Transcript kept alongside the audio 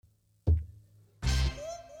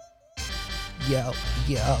Yo.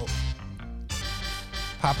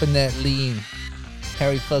 Popping that lean.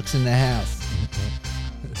 Harry Fuck's in the house.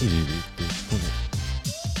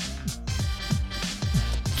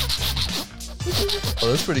 Oh,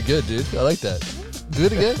 that's pretty good, dude. I like that. Do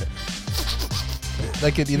it again.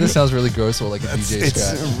 Like it either sounds really gross or like a DJ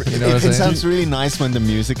scratch. You know what I'm saying? It sounds really nice when the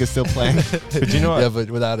music is still playing. But you know what? Yeah, but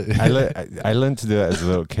without it. I learned to do that as a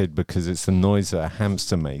little kid because it's the noise that a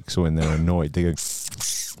hamster makes when they're annoyed. They go.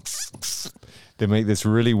 They make this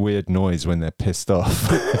really weird noise when they're pissed off.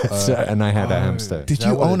 And I had a hamster. Did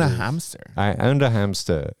you own a hamster? I owned a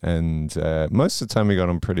hamster, and most of the time we got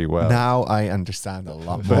on pretty well. Now I understand a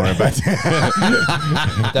lot more about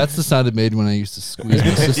it. That's the sound it made when I used to squeeze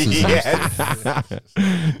my sister's hamster.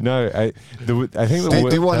 No, I think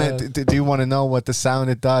the do you want to know what the sound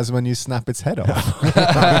it does when you snap its head off?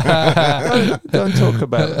 Don't talk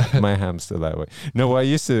about my hamster that way. No, I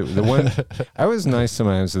used to. I was nice to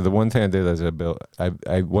my hamster. The one thing I did as I built.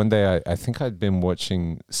 One day I think I'd been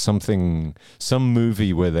watching some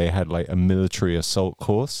movie where they had like a military assault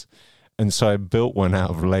course, and so I built one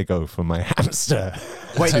out of Lego for my hamster.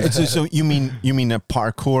 Wait, so you mean a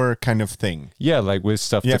parkour kind of thing? Yeah, like with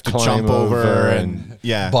stuff you have to jump over and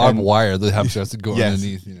barbed wire. The hamster has to go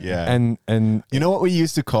underneath. You know? Yeah, and you know what we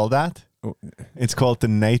used to call that? It's called the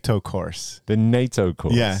NATO course. The NATO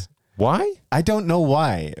course. Yeah. Why? I don't know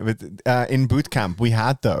why, but in boot camp we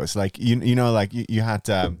had those. Like you know, like you had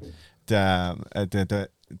the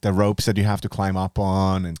ropes that you have to climb up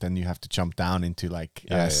on, and then you have to jump down into like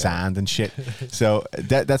sand and shit. So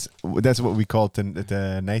that's what we called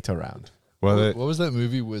the NATO round. Well, what was that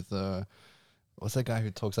movie with? What's that guy who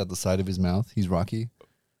talks out the side of his mouth? He's Rocky.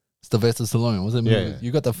 Sylvester Stallone. Was it movie? Yeah.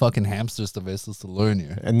 You got the fucking hamster Sylvester Stallone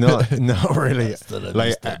here. And not really.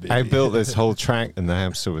 Like I built this whole track, and the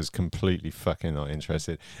hamster was completely fucking not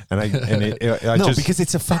interested. And I because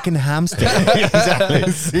it's a fucking hamster.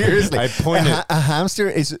 Exactly. Seriously, I pointed. A hamster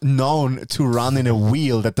is known to run in a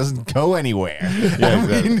wheel that doesn't go anywhere. Yeah,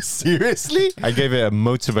 I mean, seriously. I gave it a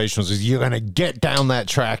motivational. So you're gonna get down that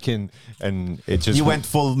track, and it just. You went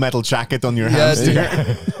Full Metal Jacket on your hamster.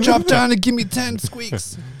 Yeah. Drop down and give me 10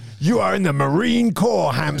 squeaks. You are in the Marine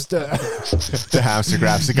Corps, hamster. The hamster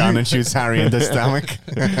grabs the gun and shoots Harry in the stomach.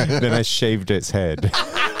 Then I shaved its head.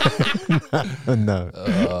 No.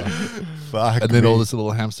 Fuck. And then all this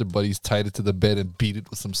little hamster buddies tied it to the bed and beat it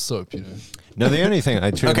with some soap, you know. No, the only thing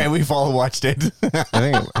I Okay, we've all watched it. I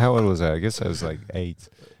think, how old was I? I guess I was like 8.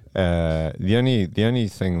 The only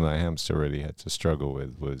thing that hamster really had to struggle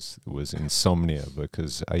with was insomnia,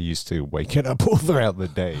 because I used to wake it up all throughout the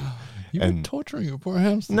day. You were torturing your poor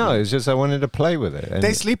hamster. No, it's just I wanted to play with it. And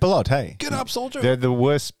they sleep a lot, hey? Get up, soldier. They're the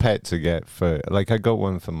worst pet to get for... Like, I got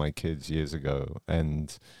one for my kids years ago,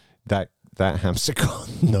 and that hamster got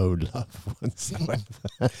no love whatsoever.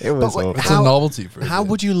 It was awful. It's a novelty for it. How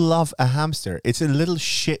would you love a hamster? It's a little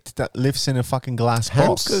shit that lives in a fucking glass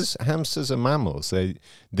box. Hamsters are mammals. They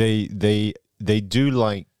do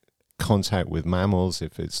like contact with mammals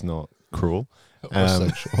if it's not cruel. Or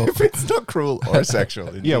sexual. If it's not cruel or sexual.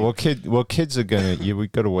 Indeed. Yeah, kids are gonna.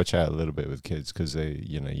 We've got to watch out a little bit with kids, because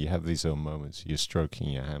you have these little moments. You're stroking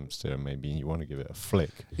your hamster, maybe you want to give it a flick.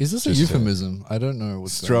 Is this a euphemism? I don't know.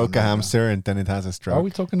 What's stroke a hamster and then it has a stroke. Are we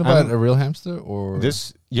talking about a real hamster or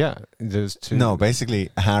this? Yeah, there's two. No, basically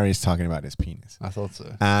Harry's talking about his penis. I thought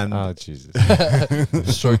so. And oh Jesus!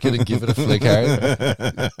 Stroke it and give it a flick, Harry.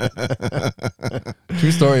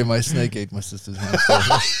 True story. My snake ate my sister's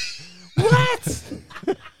hamster. What?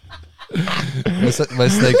 My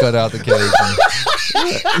snake got out the cage.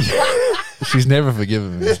 She's never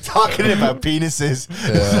forgiven me. You're talking about penises.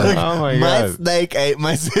 Yeah. Like, oh my God. My snake ate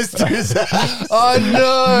my sister's ass. Oh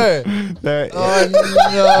no!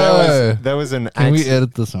 There was an. Can we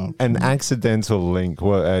edit this out? An accidental link.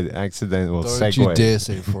 Well, accidental Don't segue. you dare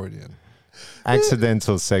say Freudian.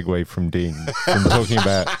 Accidental segue from Dean from talking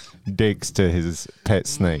about dicks to his pet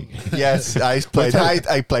snake. Yes, I played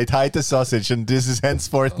hide the sausage, and this is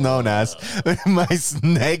henceforth known as my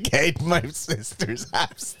snake ate my sister's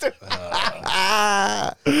hamster.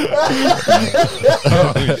 Oh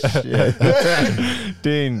shit,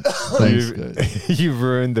 Dean! Thanks, you've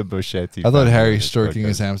ruined the Buschetti. I thought Harry stroking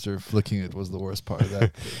his hamster, flicking it was the worst part of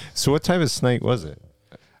that. So, what type of snake was it?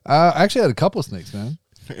 I actually had a couple snakes, man.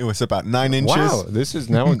 It was about 9 inches. Wow, this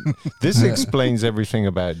explains everything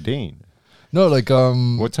about Dean. No, like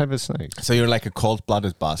what type of snake? So you're like a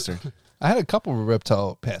cold-blooded bastard. I had a couple of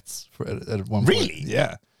reptile pets at one point. Really?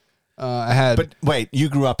 Yeah. I had. But wait, you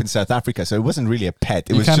grew up in South Africa, so it wasn't really a pet.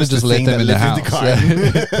 It was kind of just a let thing them that in the lived house. in the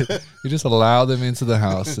garden. Yeah. You just allow them into the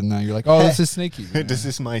house, and now you're like, oh, this is Snakey. You know? This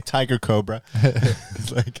is my tiger cobra.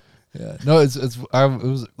 It's like, yeah. No, it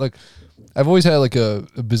was like I've always had like a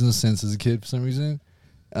business sense as a kid for some reason.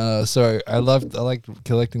 So I liked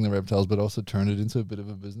collecting the reptiles, but also turned it into a bit of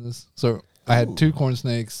a business. So I had 2 corn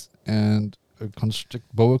snakes and a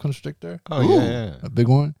boa constrictor. Oh yeah, a big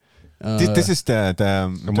one. This is the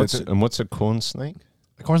and what's a corn snake?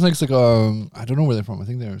 A corn snake's like I don't know where they're from. I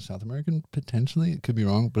think they're South American potentially. It could be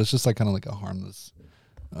wrong, but it's just like kind of like a harmless,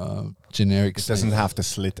 generic. It snake. doesn't have the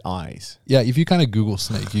slit eyes. Yeah, if you kind of Google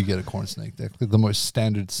snake, you get a corn snake. They're the most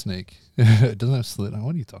standard snake. It doesn't have slit.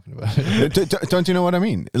 What are you talking about? Don't you know what I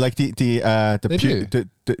mean? Like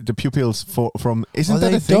the pupils from isn't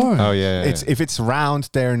that a thing? Don't. Oh yeah. It's if it's round,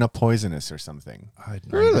 they're not poisonous or something.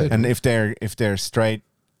 Really? And if they're straight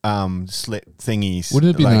slit thingies,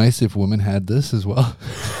 Wouldn't it be nice if women had this as well?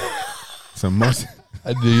 So most.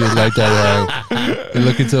 I knew you'd like that. You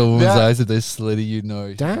look into a woman's eyes, if they're slitty, you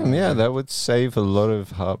know. Damn, yeah, that would save a lot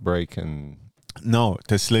of heartbreak and. No,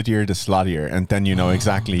 the slittier, the sluttier, and then you know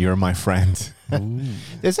exactly you're my friend.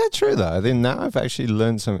 Is that true though? I think now I've actually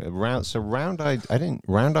learned something.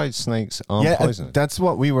 Round-eyed snakes aren't poisonous. That's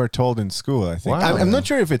what we were told in school. I think. Wow. I'm not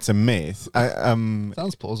sure if it's a myth.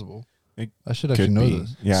 Sounds plausible. I should actually know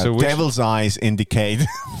this. Yeah, so devil's eyes indicate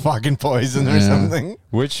fucking poison or something.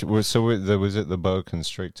 Was it the boa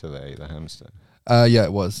constrictor that ate the hamster? Yeah,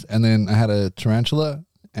 it was. And then I had a tarantula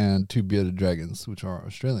and 2 bearded dragons, which are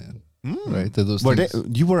Australian. Right? They're those things.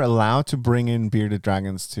 You were allowed to bring in bearded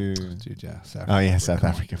dragons to... Dude, yeah. South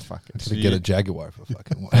Africa. Fuck it. To get a jaguar for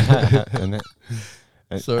fucking one.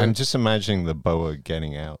 So I'm just imagining the boa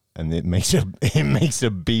getting out, and it makes a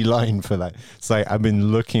beeline for that. It's like I've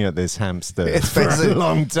been looking at this hamster for a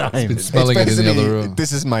long time. It's been smelling it in the other room.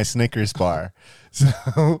 This is my Snickers bar.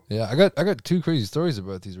 So yeah, I got 2 crazy stories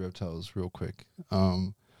about these reptiles real quick.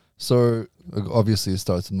 So obviously it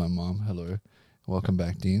starts with my mom. Hello, welcome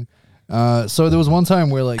back, Dean. So there was one time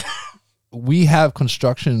where like we have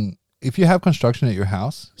construction. If you have construction at your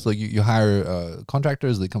house, so like you hire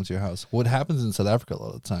contractors, they come to your house. What happens in South Africa a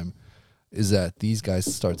lot of the time is that these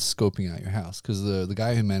guys start scoping out your house because the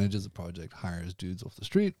guy who manages the project hires dudes off the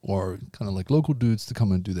street or kind of like local dudes to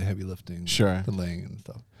come and do the heavy lifting, sure, the laying and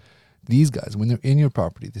stuff. These guys, when they're in your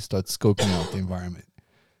property, they start scoping out the environment.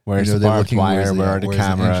 Where's the barbed wire? Where are the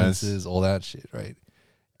cameras? All that shit, right?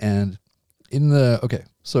 And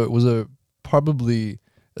so it was probably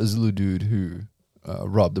a Zulu dude who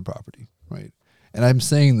robbed the property, right? And I'm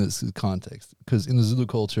saying this in context because in the Zulu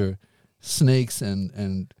culture, snakes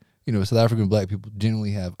and South African black people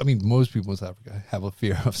generally have. I mean, most people in South Africa have a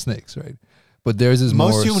fear of snakes, right? But theirs is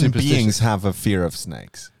most more human beings have a fear of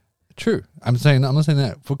snakes. True. I'm not saying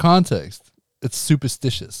that. For context, it's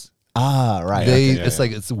superstitious. Ah, right. It's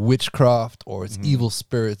like it's witchcraft or it's evil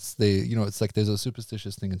spirits. It's like there's a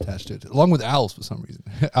superstitious thing attached to it, along with owls for some reason.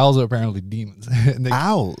 Owls are apparently demons.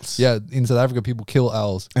 Owls? Yeah, in South Africa, people kill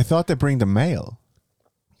owls. I thought they bring the mail.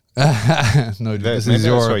 No, dude, this is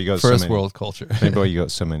your first world culture. Maybe why you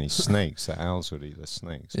got so many snakes. The owls would eat the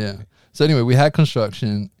snakes. Yeah. So anyway, we had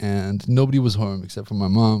construction and nobody was home except for my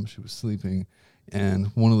mom. She was sleeping, and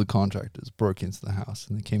one of the contractors broke into the house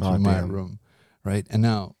and they came through my room, right? And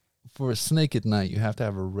now, for a snake at night, you have to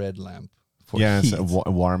have a red lamp for heat. It's a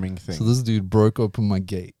warming thing. So this dude broke open my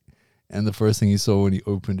gate, and the first thing he saw when he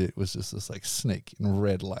opened it was just this like snake in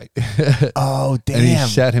red light. Oh, damn. And he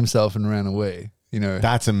shat himself and ran away.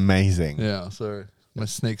 That's amazing. Yeah, so my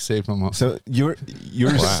snake saved my mom. So your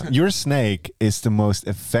snake is the most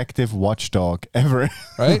effective watchdog ever.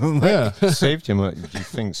 Right? Yeah. Saved your mom. Do you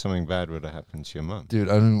think something bad would have happened to your mom? Dude,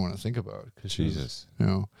 I don't even want to think about it. Jesus.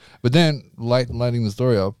 But then, lighting the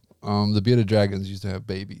story up, the bearded dragons used to have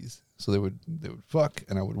babies. So they would fuck,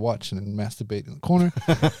 and I would watch and then masturbate in the corner.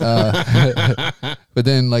 But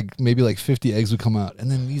then maybe 50 eggs would come out.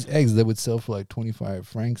 And then these eggs, they would sell for like 25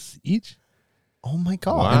 francs each. Oh my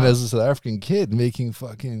God. Wow. And as a South African kid making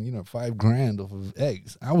fucking, $5,000 off of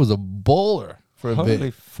eggs, I was a bowler for a bit. Holy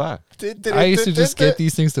fuck. I used to just get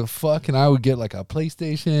these things to fuck, and I would get like a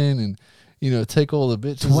PlayStation and, take all the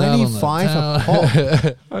bitches 25 out a pop.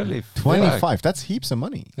 Holy 25. fuck. That's heaps of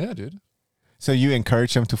money. Yeah, dude. So you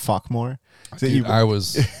encourage them to fuck more? So Dude, I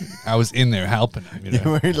was in there helping them, you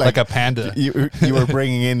were like a panda. You were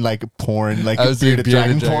bringing in like porn, like I was doing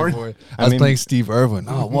bearded dragon porn. I was playing Steve Irwin.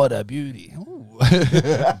 Oh, what a beauty!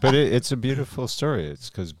 But it's a beautiful story. It's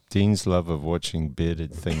because Dean's love of watching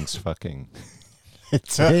bearded things fucking.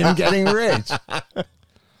 It's him getting rich.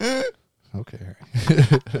 Okay.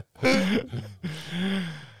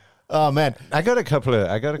 Oh man, I got a couple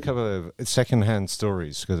of secondhand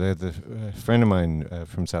stories because I had a friend of mine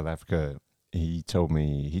from South Africa. He told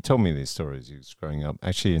me these stories. He was growing up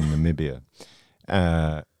actually in Namibia,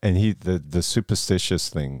 and the superstitious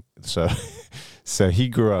thing. So So he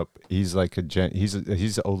grew up. He's like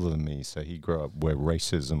he's older than me. So he grew up where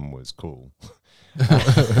racism was cool.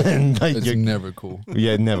 And like It's never cool.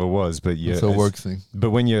 yeah, it never was. But yeah, It's a work thing.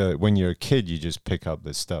 But when you're a kid, you just pick up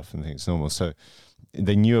this stuff and think it's normal. So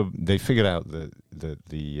they figured out that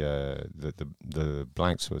the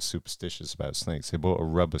blacks were superstitious about snakes. They bought a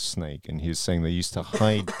rubber snake, and he was saying they used to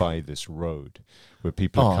hide by this road where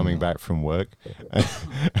people are coming back from work, and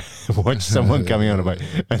watch someone coming on a bike,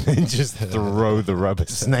 and then just throw the rubber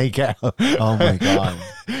snake out. Oh my god!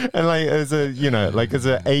 And like as an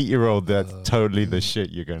 8-year-old, that's totally the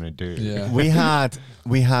shit you're gonna do. Yeah. We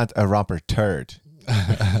had a rubber turd.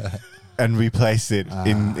 And we placed it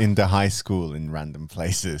in the high school in random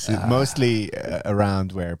places, mostly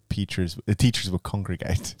around where the teachers would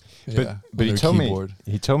congregate. Yeah. But he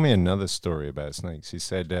told me another story about snakes. He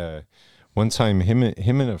said one time him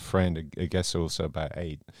and a friend, I guess also about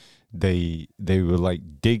 8, they were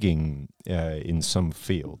like digging in some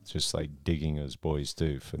field, just like digging as boys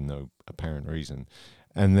do for no apparent reason,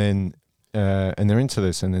 and then. And they're into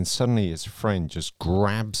this, and then suddenly his friend just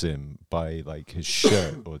grabs him by like his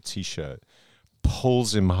shirt or t-shirt,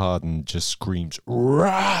 pulls him hard, and just screams,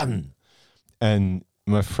 "Run!" And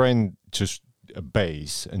my friend just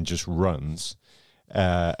obeys and just runs,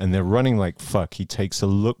 and they're running like fuck. He takes a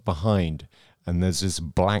look behind, and there's this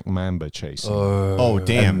black mamba chasing. Oh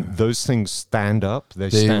damn! And those things stand up. They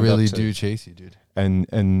They really up do chase you, dude. and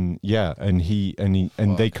they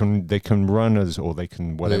can run they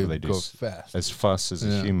can whatever they do go fast. as fast as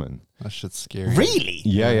a human. That shit's scary. Really?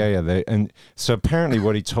 Yeah. So apparently,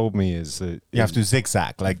 what he told me is that You have to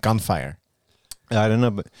zigzag like gunfire. I don't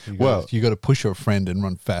know, but You got to push your friend and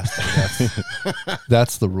run faster.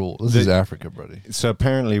 That's the rule. This is Africa, buddy. so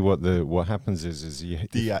apparently, what happens is you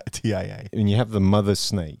TIA. when you have the mother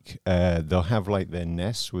snake, they'll have like their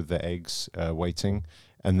nest with the eggs waiting.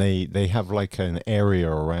 And they have like an area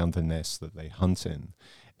around the nest that they hunt in.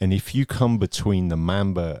 And if you come between the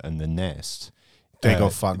mamba and the nest, They go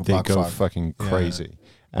fucking crazy.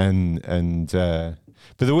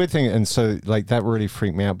 But the weird thing, and so like that really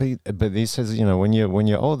freaked me out. But he says, when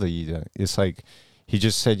you're older, it's like he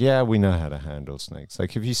just said, yeah, we know how to handle snakes.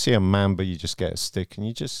 Like if you see a mamba, you just get a stick and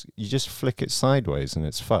you just flick it sideways and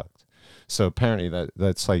it's fucked. So apparently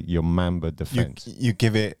that's like your mamba defense. You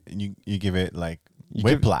give it like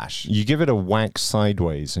whiplash. You give it a whack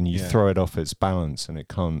sideways and you throw it off its balance and it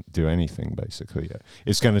can't do anything basically.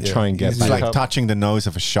 It's going to try and get It's back like up. touching the nose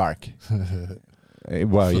of a shark.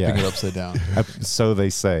 Flipping it upside down. So they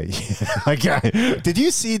say. Okay. Did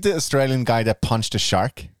you see the Australian guy that punched a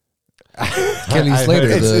shark? Kelly Slater,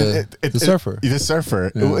 It's the surfer. The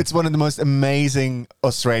surfer. Yeah. It's one of the most amazing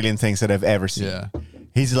Australian things that I've ever seen. Yeah.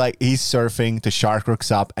 He's surfing, the shark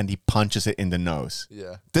looks up and he punches it in the nose.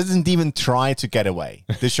 Yeah. Doesn't even try to get away.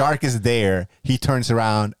 The shark is there. He turns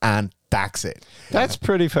around and tacks it. That's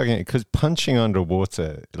pretty fucking, because punching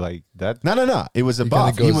underwater like that. No. It was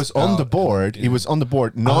above. He was on the board. He was on the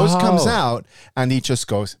board. Nose comes out and he just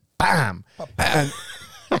goes bam.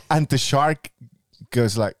 And the shark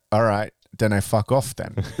goes like, all right, then I fuck off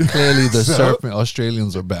then. Clearly the surfing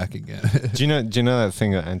Australians are back again. Do you know that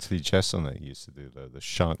thing that Anthony Jeselnik used to do, the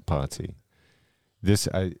shark party?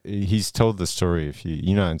 He's told the story. If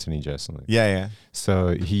you know Anthony Jeselnik, Yeah.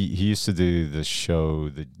 So he used to do the show,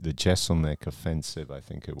 the Jeselnik Offensive, I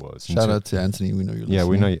think it was. Shout out to Anthony. We know you're listening. Yeah,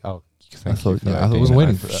 we know. Oh, thank you. I was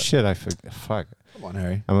waiting for that. Shit, I forgot. Fuck. Come on,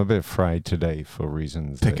 Harry. I'm a bit fried today for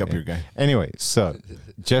reasons. Pick up your guy. Anyway, so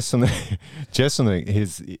Jeselnik,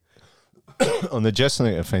 his on the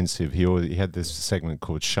Jeselnik Offensive, he had this segment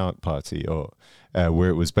called Shark Party, where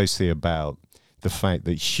it was basically about the fact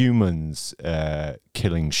that humans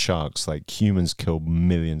killing sharks, like humans kill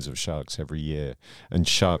millions of sharks every year, and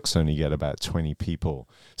sharks only get about 20 people.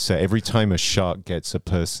 So every time a shark gets a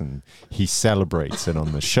person, he celebrates it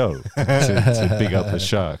on the show to big up the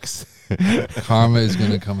sharks. Karma is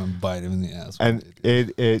going to come and bite him in the ass. And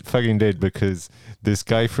it fucking did, because this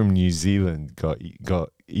guy from New Zealand got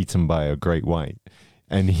eaten by a great white,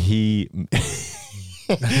 and he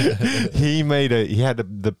had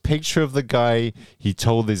the picture of the guy. He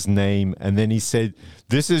told his name, and then he said,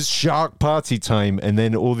 "This is shark party time." And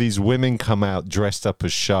then all these women come out dressed up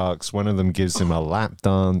as sharks. One of them gives him a lap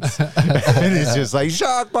dance, and it's just like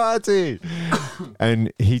shark party.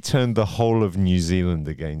 And he turned the whole of New Zealand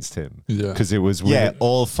against him, because it was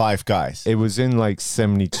all 5 guys. It was in like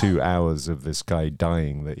 72 hours of this guy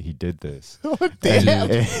dying that he did this.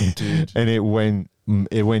 And it went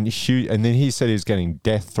huge. And then he said he was getting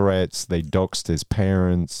death threats. They doxed his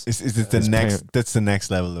parents. Is it the next? That's the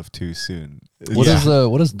next level of too soon. What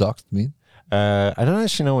does doxed mean? I don't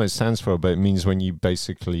actually know what it stands for, but it means when you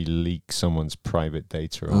basically leak someone's private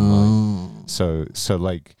data online. So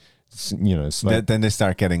like, it's like Then they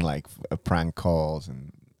start getting like prank calls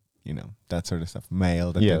and that sort of stuff,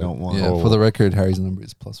 mail that they don't want. Yeah, for the record, Harry's number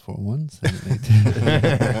is +41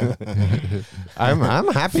 788. I'm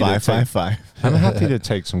happy to take 555. I'm happy to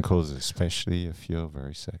take some calls, especially if you're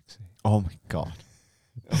very sexy. Oh my god.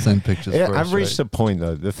 Send pictures. Yeah, first, I've reached right? a point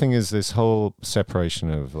though. The thing is, this whole separation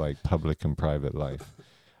of like public and private life,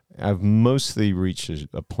 I've mostly reached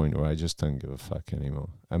a point where I just don't give a fuck anymore.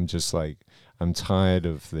 I'm just like, I'm tired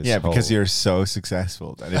of this. Yeah, because whole- you're so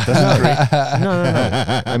successful that it doesn't really. no.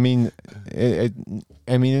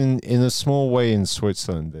 I mean, in a small way in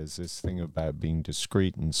Switzerland, there's this thing about being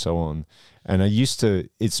discreet and so on. And I used to.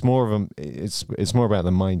 It's more about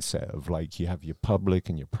the mindset of like you have your public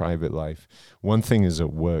and your private life. One thing is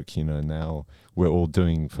at work. Now we're all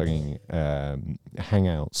doing fucking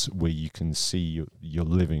hangouts where you can see your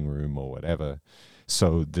living room or whatever.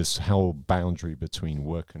 So this whole boundary between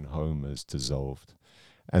work and home has dissolved.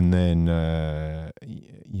 And then,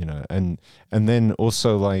 and then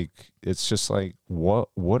also like, it's just like,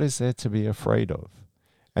 what is there to be afraid of?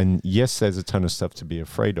 And yes, there's a ton of stuff to be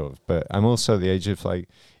afraid of, but I'm also at the age of like,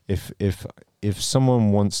 if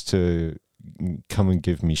someone wants to come and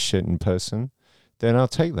give me shit in person, then I'll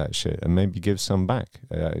take that shit and maybe give some back.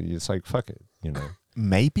 It's like, fuck it,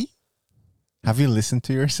 Maybe. Have you listened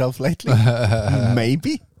to yourself lately?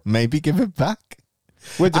 Maybe give it back.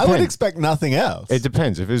 Well, it I would depends. expect nothing else. It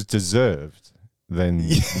depends. If it's deserved, then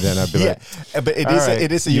I'd be yeah, like, but all right,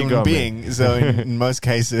 it is a you human got me. being. So in most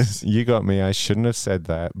cases, you got me. I shouldn't have said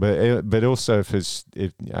that. But also if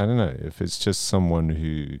I don't know, if it's just someone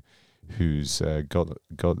who's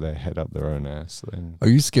got their head up their own ass, then Are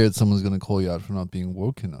you scared someone's gonna call you out for not being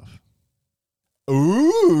woke enough?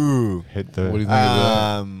 ooh. hit the What do you think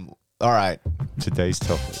of that? All right. today's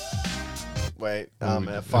topic. Wait. Oh,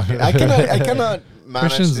 Fucking. I cannot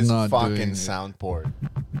manage Christian's this not fucking doing it. soundboard.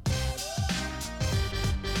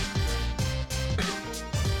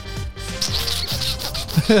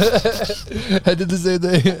 I did the same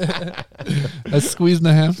thing. I squeezed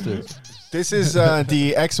the hamster. This is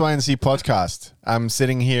the X, Y, and Z podcast. I'm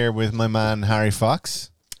sitting here with my man Harry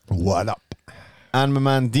Fox. What up? And my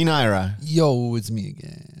man Dean Ira. Yo, it's me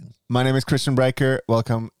again. My name is Christian Breaker.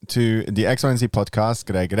 Welcome to the X, Y, and Z podcast.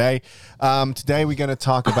 G'day. Today we're going to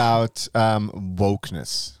talk about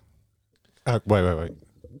wokeness. Wait.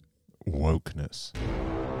 Wokeness.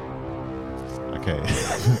 Okay.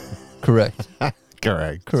 Correct.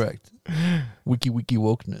 Correct. Wiki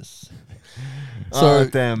wokeness. So,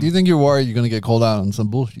 damn. do you think you're worried you're gonna get called out on some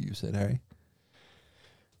bullshit you said, Harry?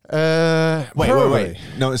 Wait.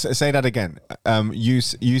 No, say that again. You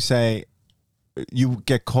say you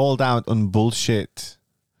get called out on bullshit.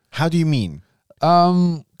 How do you mean?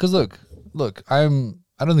 Because look, I don't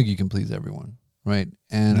think you can please everyone, right?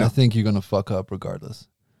 And No. I think you're gonna fuck up regardless.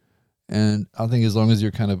 And I think as long as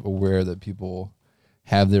you're kind of aware that people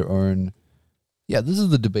have their own, this is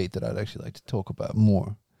the debate that I'd actually like to talk about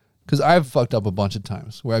more. Because I've fucked up a bunch of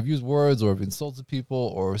times where I've used words or I've insulted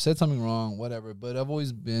people or said something wrong, whatever. But I've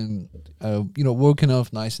always been, woke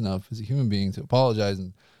enough, nice enough as a human being to apologize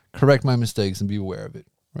and correct my mistakes and be aware of it,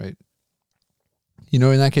 right? In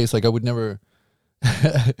that case, like I would never,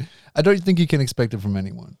 I don't think you can expect it from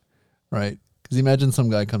anyone, right? Because imagine some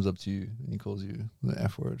guy comes up to you and he calls you the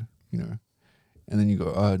F word, and then you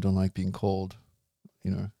go, I don't like being called,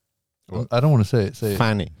 What? I don't want to say it. Say it.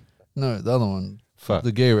 Fanny. No, the other one. Fuck.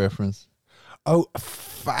 The gay reference. Oh,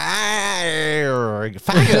 faggot.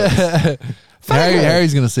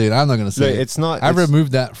 Harry's going to say it. I'm not going to say Look, it. it's not. I've it's-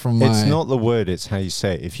 removed that from my... It's not the word, it's how you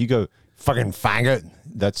say it. If you go fucking faggot,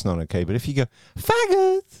 that's not okay. But if you go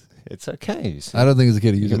faggot, it's okay. You see? I don't think it's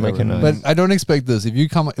okay to use You it can make ever. it nice. But I don't expect this. If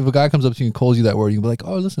a guy comes up to you and calls you that word, you can be like,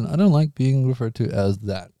 oh, listen, I don't like being referred to as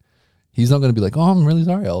that. He's not going to be like, oh, I'm really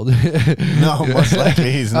sorry. No, most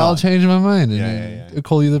likely he's I'll not. change my mind and Yeah.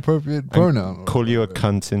 call you the appropriate pronoun. Call you a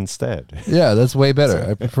cunt instead. Yeah, that's way better.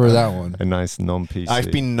 I prefer that one. A nice non-PC.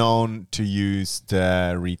 I've been known to use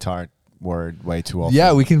the retard word way too often.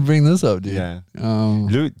 Yeah, we can bring this up, dude. Yeah.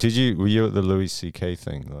 Were you at the Louis C.K.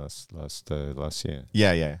 thing last year?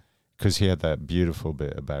 Yeah. Because he had that beautiful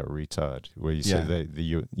bit about retard, where you Yeah. said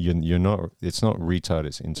you're not. It's not retard.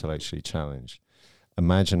 It's intellectually challenged.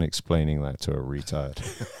 Imagine explaining that to a retard.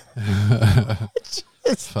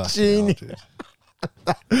 It's fucking hell,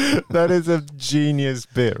 dude. That is a genius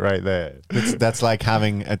bit right there. That's like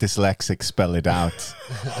having a dyslexic spell it out.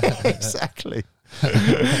 Exactly.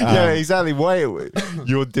 Yeah, exactly. Why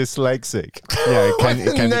you're dyslexic? Yeah, What's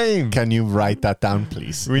the name? can you write that down,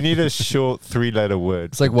 please? We need a short 3-letter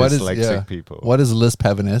word. It's like, for what is dyslexic people? What does Lisp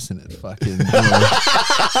have an S in it? Fucking. You know,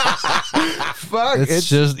 Fuck! it's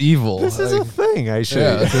just evil. This is a thing. Actually,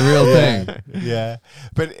 yeah, it's a real thing. Yeah,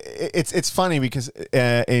 but it's funny because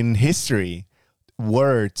in history,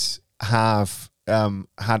 words have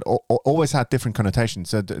always had different connotations.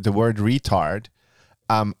 So the word retard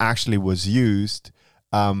actually was used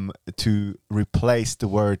to replace the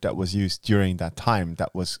word that was used during that time.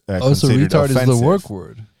 That was So considered retard offensive. is the work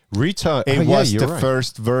word. retard. It oh, yeah, was you're the right.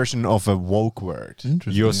 first version of a woke word.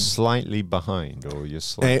 Interesting. You're slightly behind, or you're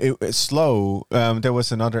slightly. It's slow. There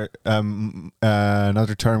was another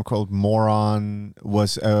term called moron.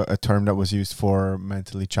 Was a term that was used for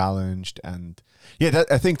mentally challenged, and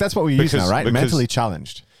I think that's what we use now, right? Mentally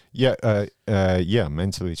challenged. Yeah,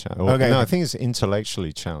 mentally challenged. Okay. No, I think it's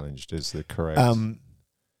intellectually challenged is the correct.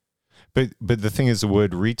 But the thing is, the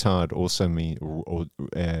word retard also mean,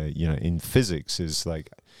 in physics is like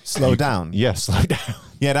Slow down. Yeah, slow down.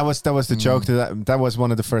 Yeah, that was the joke that was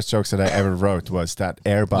one of the first jokes that I ever wrote, was that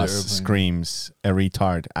Airbus screams a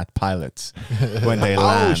retard at pilots when they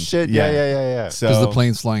land. Oh shit! Yeah. So Because the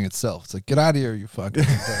plane's flying itself. It's like, get out of here, you fucking.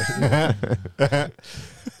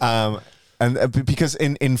 because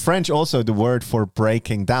in French also the word for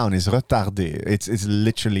breaking down is retardé. It's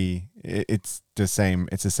literally it's the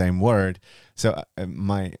same word. So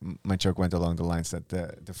my joke went along the lines that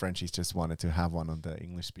the Frenchies just wanted to have one on the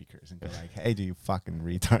English speakers and go like, "Hey, do you fucking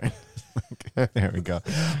retard?" There we go.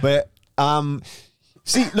 But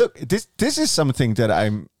see, look, this is something that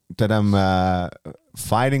I'm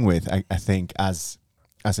fighting with. I think as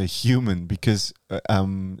a human, because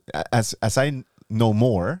as I know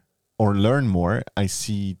more or learn more, I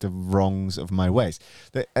see the wrongs of my ways.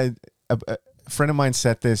 A friend of mine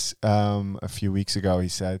said this a few weeks ago. He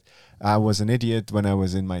said, I was an idiot when I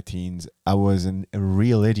was in my teens. I was a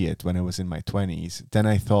real idiot when I was in my 20s. Then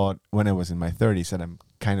I thought when I was in my 30s that I'm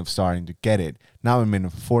kind of starting to get it. Now I'm in my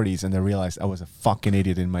 40s and I realized I was a fucking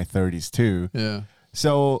idiot in my 30s too. Yeah.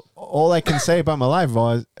 So all I can say about my life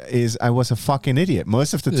is I was a fucking idiot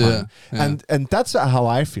most of the time. Yeah. And that's how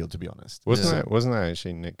I feel, to be honest. Wasn't that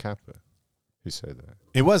actually Nick Kappa who said that?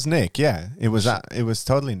 It was Nick, yeah. It was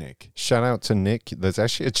totally Nick. Shout out to Nick. There's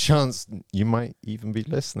actually a chance you might even be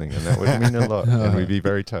listening, and that would mean a lot, and we'd be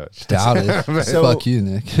very touched. Doubt it. So- Fuck you,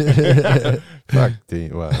 Nick. Fuck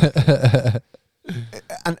the well.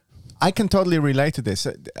 And I can totally relate to this.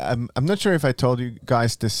 I'm not sure if I told you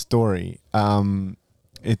guys this story.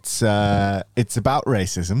 It's about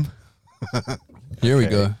racism. Here we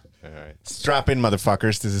go. All right. Strap in,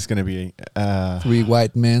 motherfuckers. This is going to be 3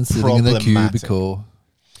 white men sitting in a problematic. cubicle.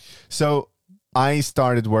 So I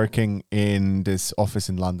started working in this office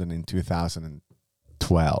in London in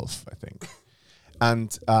 2012, I think.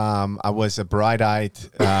 And I was a bright-eyed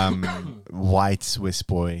white Swiss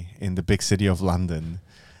boy in the big city of London.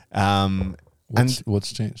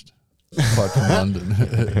 What's changed? Apart from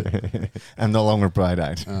London. I'm no longer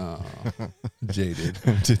bright-eyed. Oh, jaded.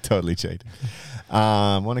 Totally jaded.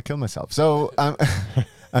 Want to kill myself. So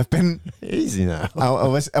I've been Easy now. I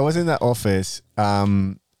was in that office,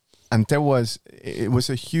 and it was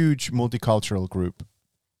a huge multicultural group,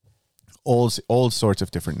 all sorts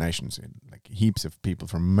of different nations, like heaps of people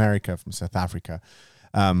from America, from South Africa,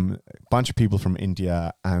 bunch of people from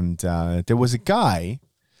India, and there was a guy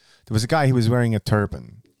who was wearing a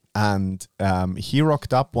turban, and he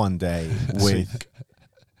rocked up one day with.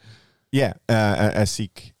 Yeah, a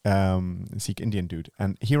Sikh Indian dude,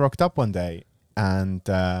 and he rocked up one day, and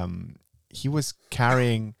he was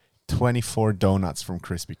carrying 24 donuts from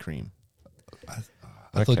Krispy Kreme.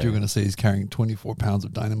 I thought you were going to say he's carrying 24 pounds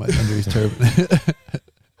of dynamite under his turban.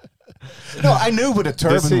 No, I knew what a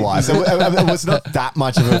turban was. I was not that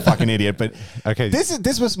much of a fucking idiot, but Okay.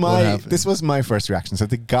 this was my first reaction. So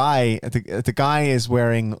the guy is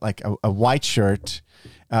wearing like a white shirt.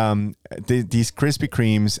 These Krispy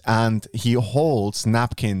Kremes, and he holds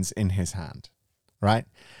napkins in his hand, right?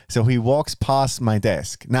 So he walks past my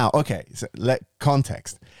desk. Now, okay, so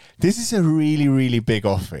context. This is a really, really big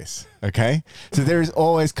office, okay? So there's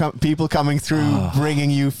always people coming through,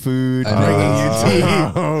 bringing you food, bringing you tea.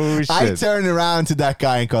 Oh shit! I turn around to that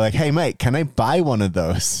guy and go like, "Hey, mate, can I buy one of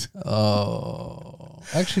those?" Oh,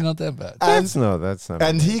 actually not that bad. That's not.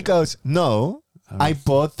 And he goes, "No, I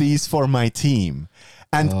bought these for my team."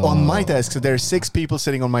 And on my desk, so there are 6 people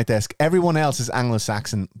sitting on my desk. Everyone else is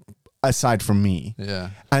Anglo-Saxon, aside from me. Yeah.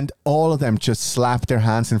 And all of them just slap their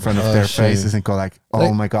hands in front of their shit. faces and go like, "Oh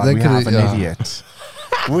They- my God, they we have an could've- idiot.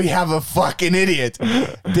 We have a fucking idiot."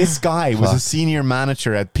 This guy was a senior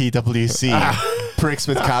manager at PwC. pricks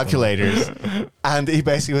with calculators, and he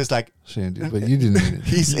basically was like, Shame, dude, but you didn't need it.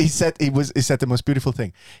 he said the most beautiful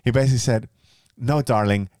thing. He basically said, "No,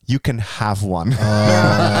 darling, you can have one."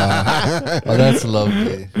 Oh, that's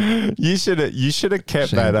lovely. You should have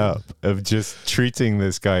kept Shame. that up of just treating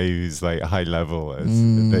this guy who's like high level as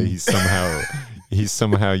that he's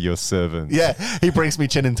somehow your servant. Yeah, he brings me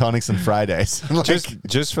gin and tonics on Fridays. Like,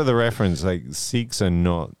 Just for the reference, like Sikhs are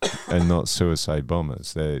not suicide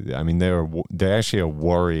bombers. They're actually a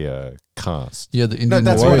warrior caste. Yeah, the no, Indian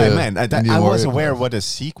that's warrior. what I meant. I was aware what a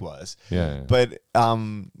Sikh was. Yeah. But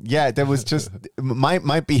there was just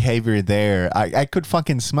my behavior there. I could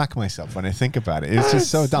fucking smack myself when I think about it. It's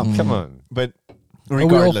just so dumb. Come on. But Oh, we all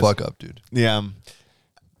regardless, fuck up, dude. yeah.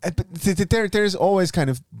 But there's always kind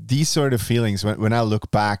of these sort of feelings when I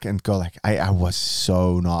look back and go like, I was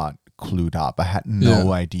so not clued up. I had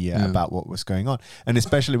no idea about what was going on, and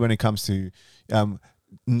especially when it comes to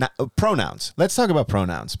pronouns. Let's talk about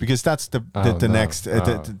pronouns because that's the next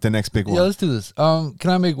big one. Yeah, let's do this. Can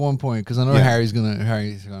I make one point? Because I know Harry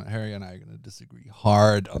and I are gonna disagree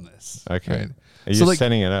hard on this. Okay. Right? Are you So, like,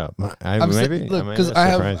 setting it up? I because I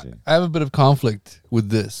have a bit of conflict with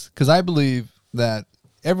this because I believe that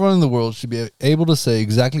everyone in the world should be able to say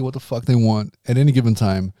exactly what the fuck they want at any given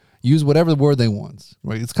time. Use whatever word they want,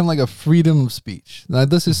 right? It's kind of like a freedom of speech. Now,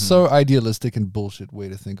 this is so idealistic and bullshit way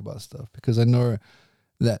to think about stuff because I know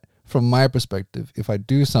that from my perspective, if I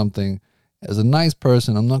do something as a nice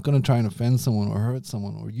person, I'm not going to try and offend someone or hurt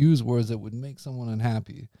someone or use words that would make someone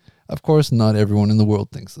unhappy. Of course, not everyone in the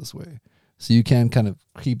world thinks this way. So you can kind of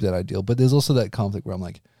keep that ideal. But there's also that conflict where I'm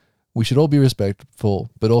like, we should all be respectful,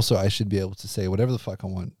 but also I should be able to say whatever the fuck I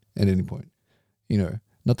want at any point. You know,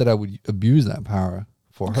 not that I would abuse that power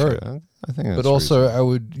for her, I think that's but also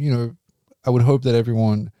reasonable. I would hope that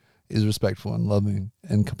everyone is respectful and loving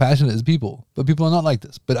and compassionate as people. But people are not like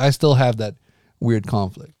this. But I still have that weird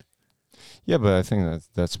conflict. Yeah, but I think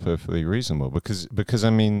that's perfectly reasonable because I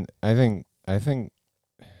mean I think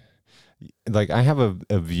like I have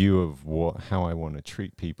a view of how I want to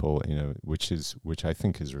treat people, you know, which I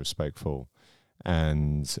think is respectful,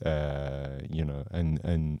 and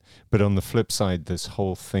but on the flip side, this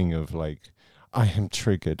whole thing of like I am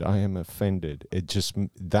triggered, I am offended.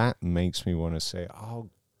 That makes me want to say,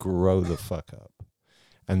 "Oh, grow the fuck up,"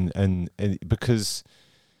 and because.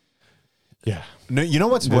 Yeah. No, you know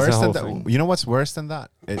what's There's worse a than whole that? thing. You know what's worse than that?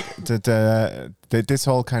 This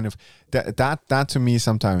whole kind of that to me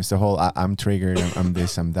sometimes the whole I'm triggered, I'm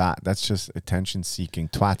this, I'm that. That's just attention seeking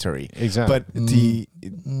twattery. Exactly. But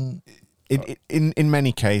in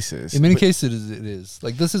many cases, In many cases, it is.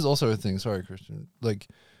 Like, this is also a thing. Sorry, Christian. Like,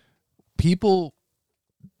 people,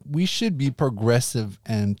 we should be progressive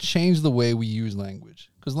and change the way we use language.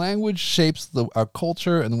 Because language shapes our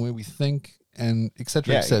culture and the way we think and et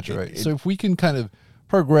cetera, et cetera, right? So if we can kind of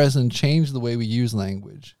progress and change the way we use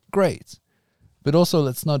language, great. But also,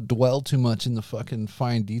 let's not dwell too much in the fucking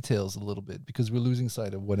fine details a little bit because we're losing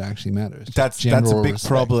sight of what actually matters. That's a big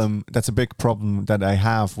problem. That's a big problem that I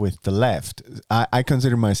have with the left. I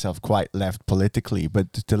consider myself quite left politically,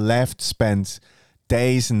 but the left spends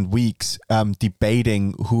days and weeks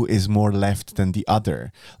debating who is more left than the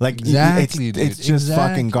other. Like, exactly, it's just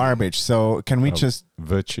fucking garbage. So can we just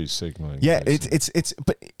virtue signaling? Yeah, it's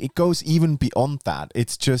but it goes even beyond that.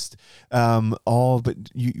 It's just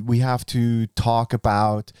we have to talk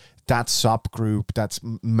about that subgroup that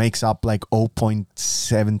makes up like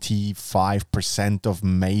 0.75% of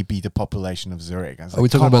maybe the population of Zurich. Are we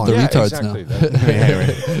talking about the retards now?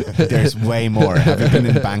 There's way more. Have you been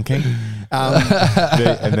in banking?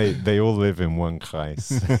 They all live in one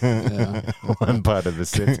kreis, one part of the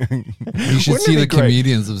city. You should see the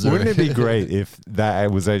comedians of Zurich. Wouldn't it be great if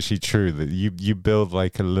that was actually true, that you build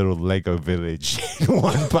like a little Lego village in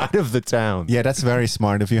one part of the town? Yeah, that's very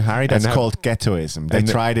smart of you, Harry. That's called ghettoism. They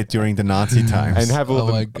tried it during the Nazi times. And have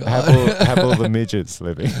all have all the midgets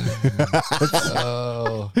living.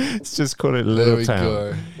 Let's just call it Little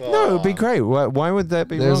Town. No, it would be great. Why would that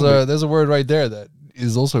be wrong? There's a word right there that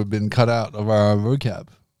is also been cut out of our vocab.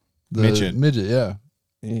 The midget, yeah.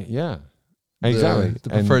 Yeah. Exactly. The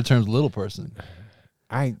preferred term's little person.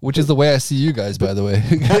 Which is the way I see you guys, by the way.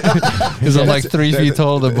 Because I'm like 3 feet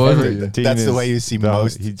taller than both of you. That's the way you see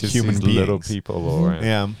most human beings. Little people all around.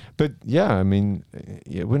 Yeah. But yeah, I mean,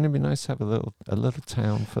 wouldn't it be nice to have a little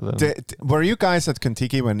town for them? Were you guys at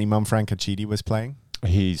Kentucky when Imam Frank Hachidi was playing?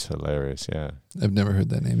 He's hilarious, yeah. I've never heard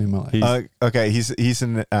that name in my life. Okay, he's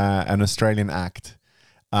an Australian act.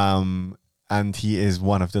 And he is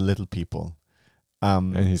one of the little people.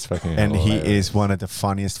 And he's fucking and hilarious. he is one of the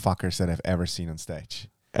funniest fuckers that I've ever seen on stage.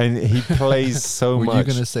 And he plays so much. Were you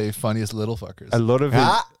gonna say funniest little fuckers? A lot of it.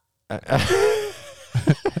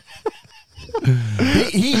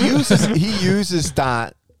 he uses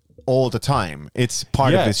that all the time. It's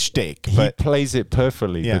part of his shtick. He But plays it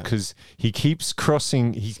perfectly Yeah. because he keeps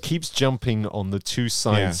jumping on the two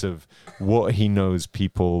sides of what he knows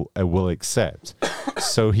people will accept.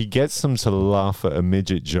 So he gets them to laugh at a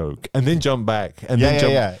midget joke and then jump back and then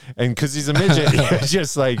jump. And because he's a midget, he's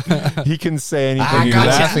just like, he can say anything. You're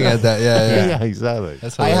laughing at that. Yeah. Yeah, exactly.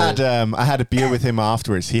 That's I hilarious. had a beer with him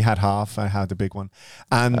afterwards. He had half. I had the big one,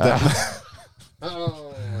 and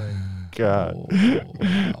Oh my God.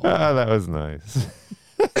 Oh, that was nice.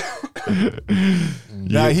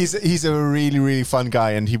 no, he's a really, really fun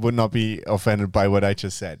guy, and he would not be offended by what I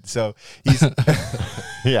just said. So he's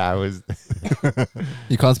Yeah, I was.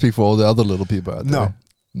 You can't speak for all the other little people out there.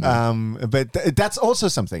 no. But that's also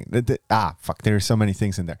something. Fuck! There are so many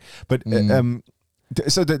things in there. But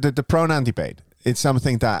so the pronoun debate. It's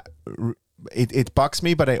something that it bugs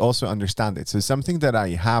me, but I also understand it. So something that I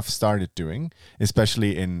have started doing,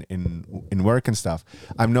 especially in work and stuff.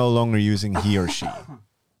 I'm no longer using he or she.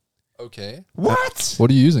 Okay. What? What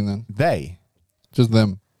are you using then? They. Just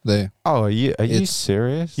them. They. Oh, are you It's-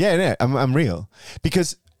 serious? Yeah, I'm real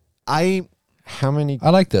because How many? I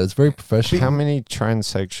like that. It's very professional. How many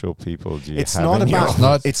transsexual people do you It's have? not in your about- It's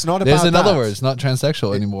not. It's not There's about another that. word. It's not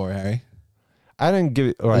transsexual anymore, Harry. I don't give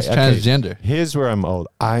it. All right, It's okay. transgender. Here's where I'm old.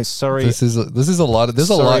 Sorry. This is a lot. There's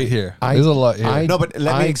a lot here. There's a lot here. No, but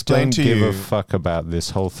let me explain don't to give you. a fuck about this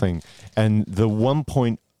whole thing. And the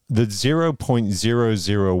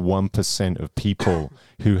 0.001% of people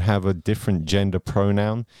who have a different gender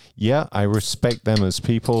pronoun, yeah, I respect them as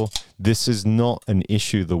people. This is not an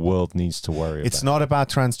issue the world needs to worry It's about. not about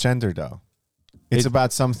transgender though. It's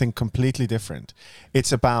about something completely different.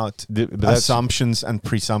 It's about But that's- assumptions and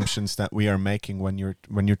presumptions that we are making when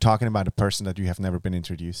you're talking about a person that you have never been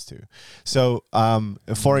introduced to. So,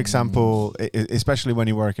 for example, especially when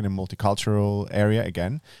you work in a multicultural area,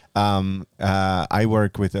 again, I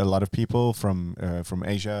work with a lot of people from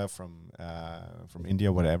Asia, from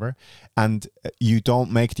India, whatever, and you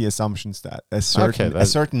don't make the assumptions that a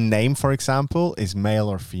certain name, for example, is male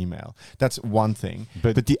or female. That's one thing.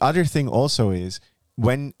 But the other thing also is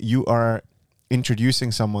when you are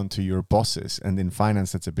introducing someone to your bosses, and in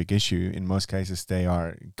finance that's a big issue. In most cases, they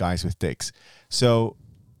are guys with dicks. So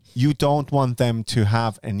you don't want them to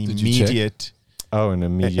have an immediate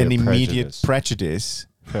prejudice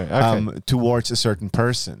towards a certain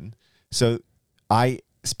person. So I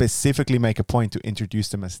specifically make a point to introduce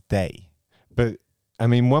them as they. But I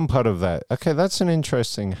mean, one part of that, okay, that's an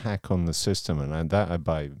interesting hack on the system, and I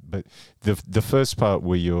buy. But the first part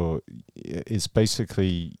where it's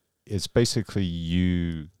basically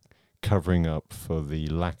you covering up for the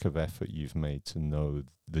lack of effort you've made to know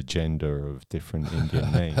the gender of different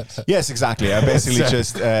Indian names. Yes, exactly. I basically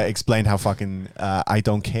just explained how fucking I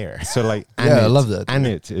don't care. So like, I love that.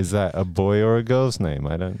 Anit, is that a boy or a girl's name?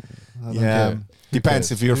 I don't care. Depends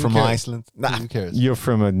cares? if you're Who from cares? Iceland. Nah. Who cares? You're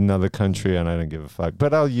from another country, and I don't give a fuck.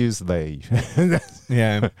 But I'll use they.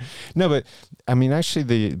 Yeah. No, but I mean,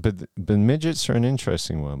 actually, but midgets are an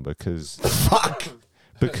interesting one because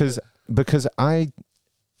because I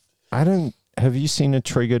don't. Have you seen a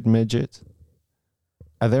triggered midget?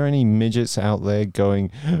 Are there any midgets out there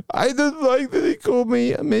going, I don't like that they call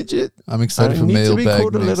me a midget? I'm excited I for need to be mailbag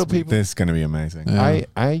called a next little week. people. This is going to be amazing. Yeah.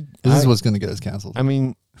 This is what's going to get us cancelled. I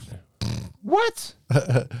mean, what?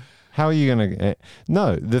 How are you going to?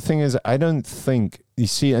 No, the thing is, I don't think you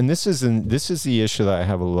see, and this is the issue that I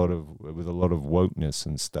have with a lot of wokeness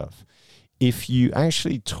and stuff. If you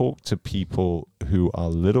actually talk to people who are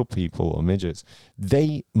little people or midgets,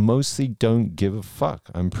 they mostly don't give a fuck.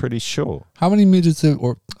 I'm pretty sure. How many midgets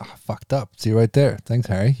fucked up? See right there. Thanks,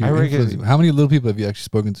 Harry. How many little people have you actually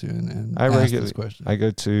spoken to and asked this question? I go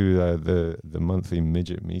to the monthly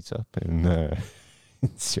midget meetup in.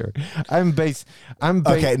 Sure.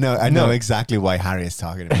 Okay, no, I know exactly why Harry is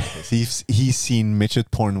talking about this. He's seen midget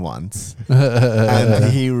porn once, and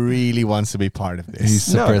he really wants to be part of this. He's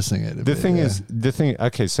suppressing it.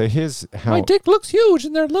 Okay, so here's how my dick looks huge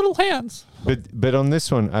in their little hands. But on this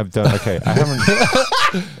one, I've done okay.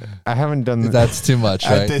 I haven't done that. That's too much,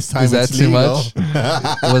 right? At this time, is that it's too legal.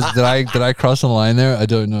 much? Did I cross a line there? I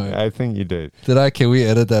don't know. I think you did. Can we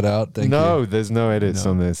edit that out? Thank you. No, there's no edits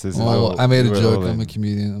on this. Well, I made a joke. I'm a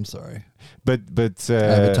comedian. I'm sorry. But I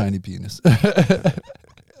have a tiny penis.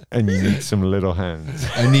 And you need some little hands.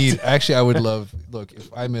 I would love. Look, if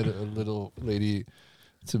I met a little lady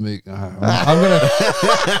to make, I'm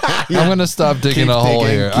gonna stop digging a hole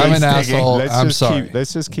here. I'm an asshole. I'm sorry.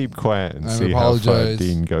 Let's just keep quiet and I see how far apologize.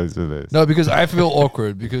 Dean goes with this. No, because I feel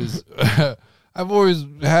awkward because I've always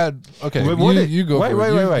had. Okay, Wait, you go. wait, for wait,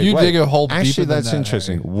 it. wait, You wait. dig a hole deeper Actually, than that's that,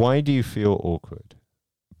 interesting. Harry. Why do you feel awkward?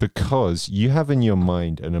 Because you have in your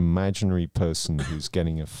mind an imaginary person who's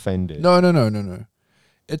getting offended. No.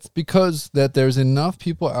 It's because that there's enough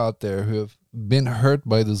people out there who have been hurt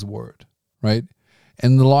by this word, right?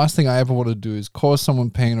 And the last thing I ever want to do is cause someone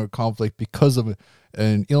pain or conflict because of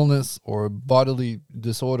an illness or a bodily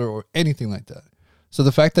disorder or anything like that. So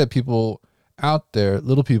the fact that people out there,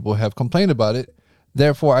 little people, have complained about it,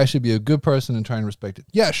 therefore I should be a good person and try and respect it.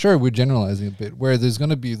 Yeah, sure, we're generalizing a bit, where there's going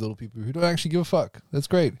to be little people who don't actually give a fuck. That's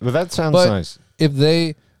great. But that sounds But nice. if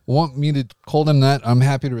they want me to call them that, I'm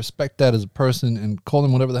happy to respect that as a person and call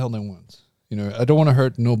them whatever the hell they want. You know, I don't want to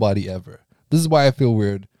hurt nobody ever. This is why I feel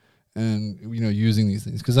weird and, you know, using these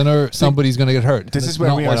things, because I know somebody's going to get hurt. This That's is where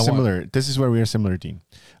not we what are I want. similar. This is where we are similar, Dean.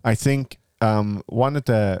 I think one of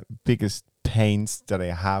the biggest pains that I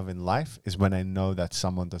have in life is when I know that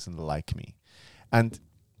someone doesn't like me, and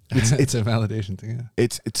It's a validation thing. Yeah.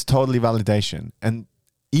 it's totally validation. And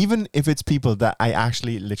even if it's people that I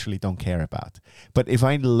actually literally don't care about, but if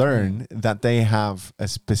I learn that they have a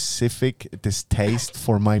specific distaste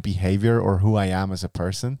for my behavior or who I am as a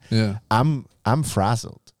person, Yeah. I'm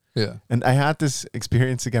frazzled. Yeah. And I had this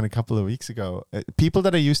experience again a couple of weeks ago. People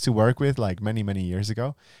that I used to work with like many, many years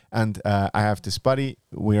ago. And I have this buddy,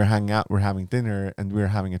 we're hanging out, we're having dinner, and we're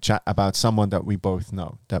having a chat about someone that we both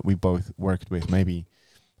know, that we both worked with maybe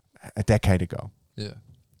a decade ago. Yeah.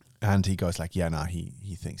 And he goes like, yeah, no, he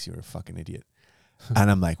thinks you're a fucking idiot.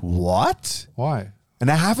 And I'm like, what? Why?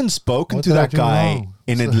 And I haven't spoken What to did I that do guy wrong?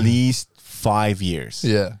 in at least 5 years.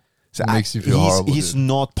 Yeah. So It makes you feel horrible. He's dude.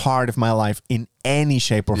 not part of my life in any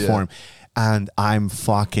shape or Yeah. form. And I'm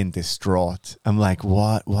fucking distraught. I'm like,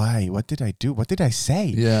 what? Why? What did I do? What did I say?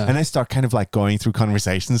 Yeah. And I start kind of like going through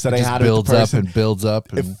conversations that It I just had with the builds up person. and builds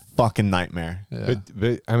up. A And, fucking nightmare. yeah.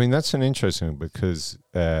 But I mean, that's an interesting because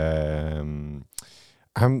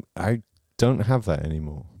I don't have that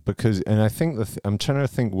anymore because, and I think I'm trying to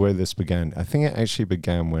think where this began. I think it actually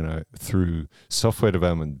began when through software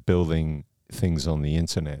development, building things on the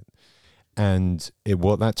internet. And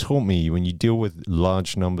what that taught me when you deal with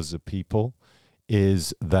large numbers of people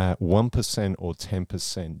is that 1% or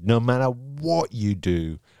 10%, no matter what you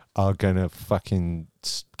do, are going to fucking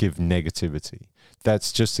give negativity.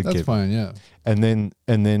 That's just a That's given. fine. Yeah. And then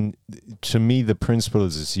to me, the principle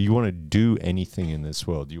is this: you want to do anything in this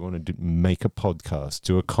world. You want to make a podcast,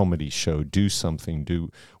 do a comedy show, do something, do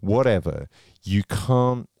whatever. You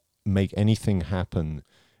can't make anything happen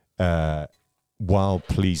while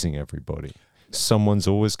pleasing everybody. Someone's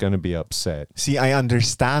always going to be upset. See, I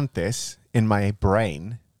understand this in my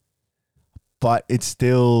brain, but it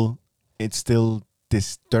still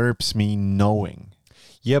disturbs me knowing.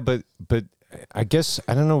 Yeah, but I guess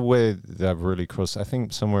I don't know where that really crossed. I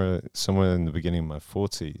think somewhere in the beginning of my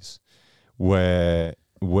 40s, where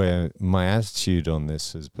my attitude on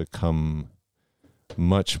this has become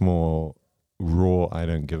much more raw. I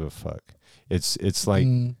don't give a fuck. It's like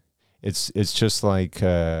it's just like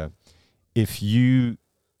if you,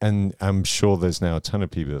 and I'm sure there's now a ton of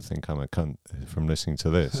people that think I'm a cunt from listening to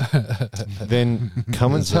this. Then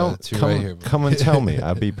come and tell me.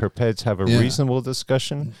 I'll be prepared to have a reasonable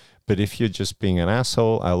discussion. But if you're just being an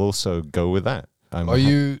asshole, I'll also go with that. Are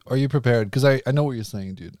you prepared? Because I know what you're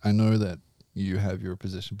saying, dude. I know that you have your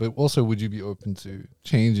position, but also would you be open to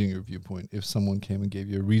changing your viewpoint if someone came and gave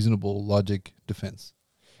you a reasonable logic defense?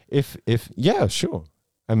 If yeah, sure.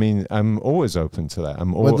 I mean, I'm always open to that.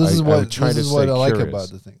 But this is what I like curious. about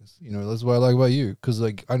the things. You know, that's what I like about you. Because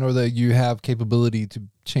like I know that you have capability to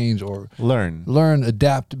change or Learn,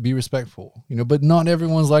 adapt, be respectful. You know, but not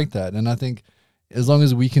everyone's like that. And I think as long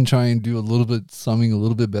as we can try and do something a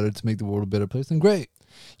little bit better to make the world a better place, then great.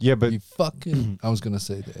 Yeah, but you fucking I was gonna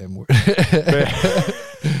say the M word.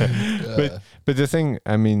 but the thing,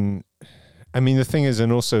 I mean the thing is,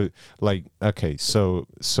 and also like, okay, so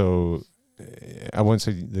I won't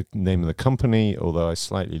say the name of the company, although I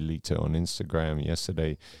slightly leaked it on Instagram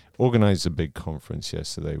yesterday. Organized a big conference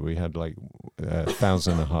yesterday. We had like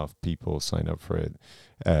 1,500 people sign up for it.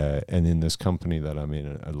 And in this company that I'm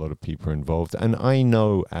in, a lot of people are involved. And I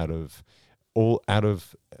know out of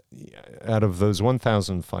those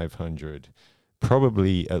 1,500,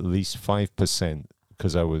 probably at least 5%,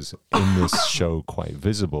 because I was in this show quite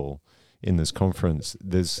visible in this conference,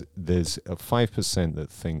 there's a 5%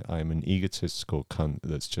 that think I'm an egotistical cunt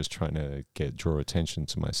that's just trying to draw attention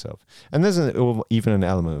to myself. And there's even an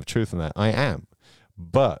element of truth in that. I am.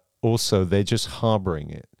 But also they're just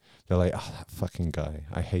harboring it. They're like, oh, that fucking guy,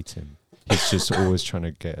 I hate him. He's just always trying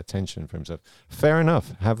to get attention for himself. Fair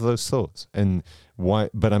enough. Have those thoughts. And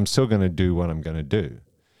why? But I'm still going to do what I'm going to do.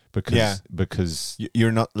 because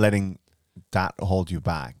You're not letting that hold you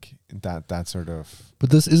back. That sort of But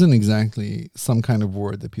this isn't exactly some kind of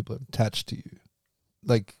word that people have attached to you.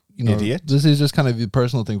 Like, idiot. This is just kind of a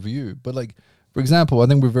personal thing for you. But like, for example, I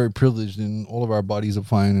think we're very privileged and all of our bodies are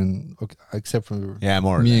fine, and except for more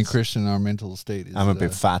or me and less. Christian, our mental state is. I'm a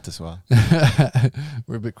bit fat as well.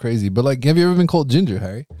 We're a bit crazy. But like, have you ever been called ginger,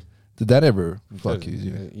 Harry? Did that ever fuck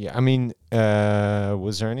you? Yeah, I mean,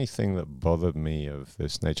 was there anything that bothered me of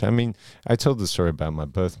this nature? I mean, I told the story about my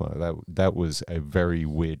birthmark. That was a very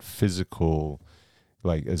weird physical,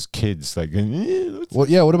 like as kids, like. Well,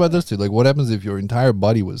 yeah. What about this, dude? Like, what happens if your entire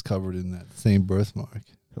body was covered in that same birthmark?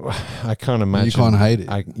 I can't imagine. You can't hide it.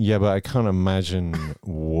 But I can't imagine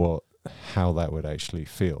how that would actually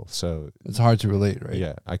feel. So It's hard to relate, right?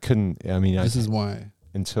 yeah, I couldn't. I mean, This is why.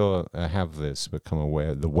 until I have this become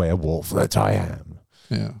aware, the werewolf that I am.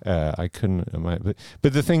 Yeah. I couldn't imagine.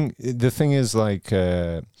 But the thing is like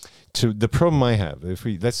the problem I have. If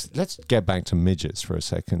we let's get back to midgets for a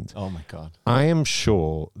second. Oh my god. I am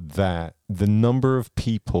sure that the number of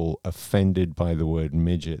people offended by the word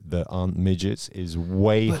midget that aren't midgets is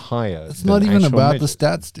way higher. It's than not even actual about midgets. the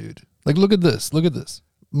stats, dude. Like, look at this. Look at this.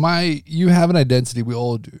 You have an identity. We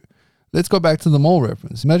all do. Let's go back to the mole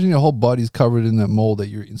reference. Imagine your whole body's covered in that mole that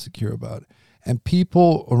you're insecure about. And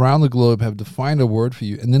people around the globe have defined a word for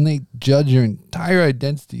you. And then they judge your entire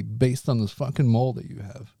identity based on this fucking mole that you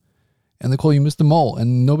have. And they call you Mr. Mole.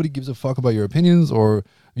 And nobody gives a fuck about your opinions or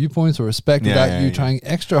viewpoints or respect without you trying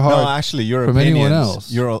extra hard. No, actually, your from opinions, anyone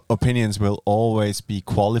else. Your opinions will always be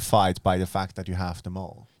qualified by the fact that you have the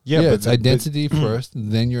mole. Yeah, it's identity first,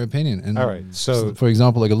 then your opinion. And all right, so for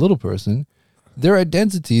example, like a little person, their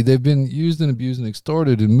identity, they've been used and abused and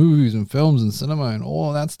extorted in movies and films and cinema and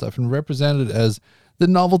all that stuff and represented as the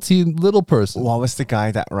novelty little person. What was the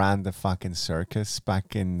guy that ran the fucking circus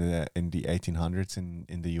back in the 1800s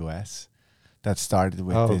in the US? That started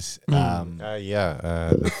with this.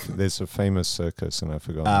 there's a famous circus, and I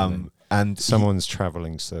forgot the name. And Someone's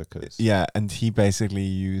traveling circus. Yeah, and he basically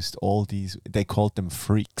used all these. They called them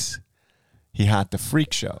freaks. He had the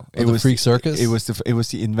freak show. It was freak circus. It was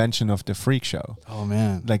the invention of the freak show. Oh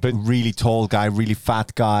man, Like really tall guy, really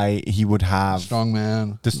fat guy. He would have strong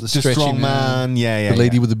man, the stretchy strong man. Yeah. the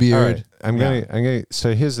lady with the beard. All right, I'm going.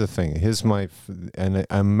 So here's the thing. Here's my, and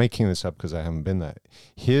I'm making this up because I haven't been there.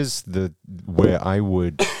 Here's where I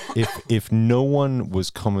would, if no one was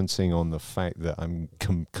commenting on the fact that I'm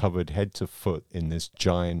covered head to foot in this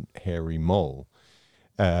giant hairy mole.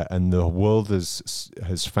 And the world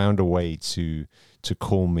has found a way to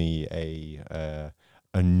call me a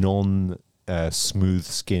non smooth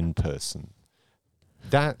skinned person.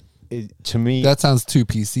 That to me, That sounds too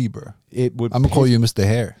PC, bro. it would. I'm gonna call you Mr.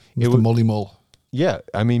 Hair, It Mr. would- Molly Mole. Yeah,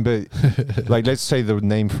 I mean, but like, let's say the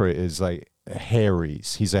name for it is like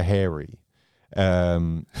Harry's. He's a hairy. I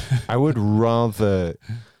would rather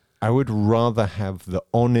have the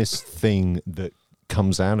honest thing that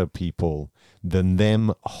comes out of people than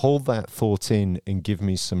them hold that thought in and give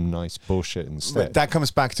me some nice bullshit instead. But that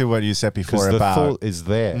comes back to what you said before the about thought is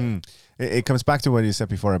there. It comes back to what you said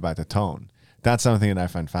before about the tone. That's something that I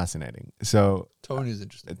find fascinating. So Tone is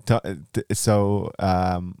interesting.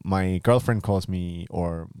 my girlfriend calls me,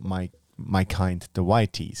 or my kind, the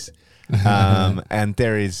whiteys. And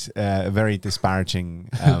there is very disparaging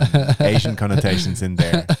Asian connotations in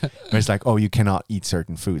there. Where it's like, oh, you cannot eat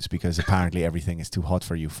certain foods because apparently everything is too hot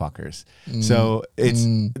for you fuckers. So it's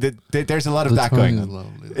there's a lot of The that tone going is on.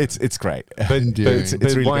 lovely. It's great. But Endearing. it's but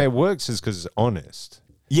really why good. it works is because it's honest.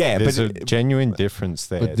 Yeah, There's but a genuine difference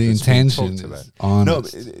there. But the that's been intention talked about. is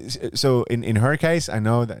honest. No, so in her case, I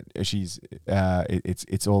know that she's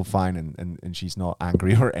it's all fine and she's not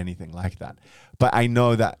angry or anything like that. But I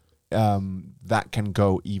know that that can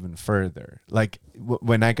go even further. Like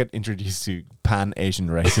when I got introduced to pan-Asian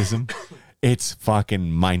racism, it's fucking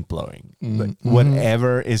mind-blowing. Like,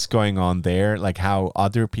 whatever is going on there, like how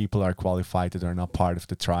other people are qualified that are not part of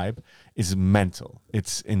the tribe, is mental.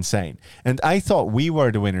 It's insane. And I thought we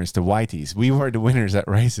were the winners, the whiteys. We were the winners at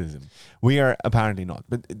racism. We are apparently not.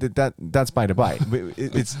 But that's by the by.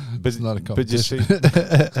 It's It's not a But you competition.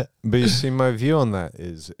 see, but you see, my view on that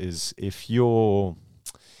is if you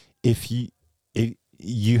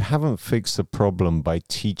haven't fixed the problem by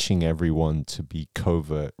teaching everyone to be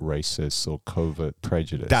covert racist or covert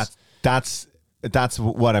prejudiced. that's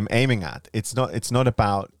what I'm aiming at. It's not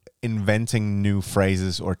about inventing new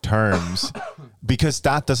phrases or terms because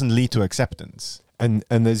that doesn't lead to acceptance. And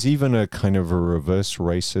there's even a kind of a reverse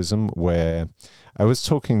racism where I was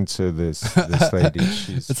talking to this lady.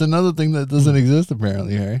 It's another thing that doesn't exist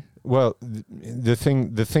apparently, Harry. Well, the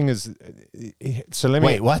thing is, so let me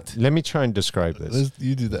Wait, what? Let me try and describe this.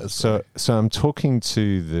 You do that. So I'm talking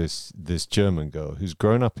to this German girl who's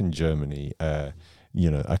grown up in Germany, a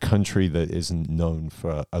country that isn't known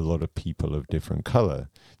for a lot of people of different color.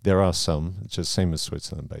 There are some, just same as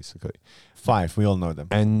Switzerland, basically. 5, we all know them.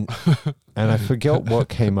 And I forget what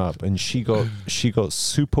came up, and she got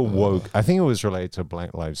super woke. I think it was related to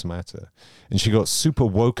Black Lives Matter, and she got super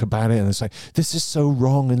woke about it, and it's like, this is so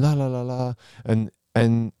wrong, and la la la la, and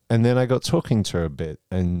then I got talking to her a bit,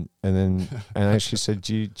 and I actually said,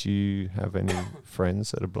 do you have any friends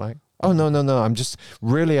that are black? Oh no, I'm just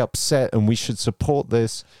really upset, and we should support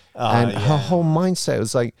this. And her whole mindset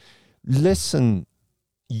was like, listen,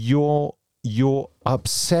 you're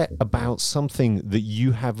upset about something that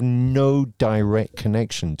you have no direct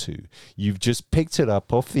connection to. You've just picked it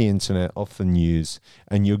up off the internet, off the news,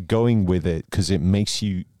 and you're going with it because it makes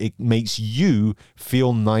you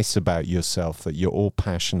feel nice about yourself that you're all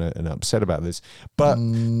passionate and upset about this. But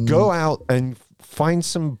go out and find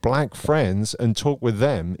some black friends and talk with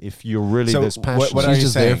them if you're really this passionate. What are you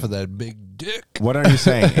just saying? there for that big dick. What are you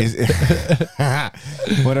saying?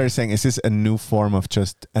 What are you saying? Is this a new form of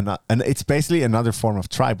just and it's basically another form of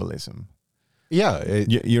tribalism? Yeah,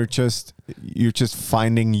 you're just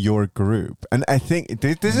finding your group, and I think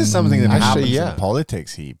this is something that happens in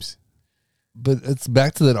politics heaps. But it's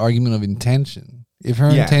back to that argument of intention. If her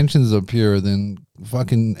intentions are pure, then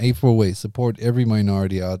fucking April Way, support every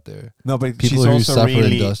minority out there. No, but People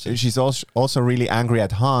she's also really angry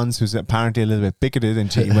at Hans, who's apparently a little bit bigoted,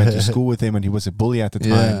 and she went to school with him, and he was a bully at the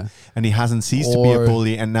time, and he hasn't ceased to be a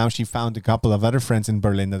bully. And now she found a couple of other friends in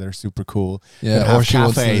Berlin that are super cool, that have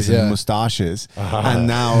cafes and mustaches, and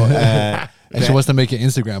now. And she wants to make an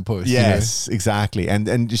Instagram post. Yes, exactly.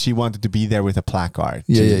 And she wanted to be there with a placard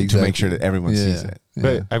to make sure that everyone sees it.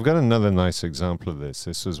 But I've got another nice example of this.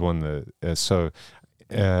 This was one that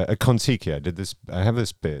at Kontiki, I have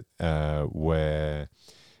this bit where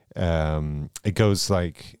it goes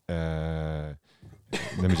like let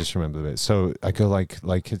me just remember the bit. So I go like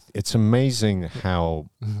it's amazing how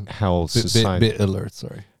society bit alert,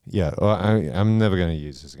 sorry. Yeah, well, I'm never going to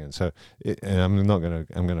use this again. So, I'm going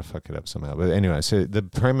to fuck it up somehow. But anyway, so the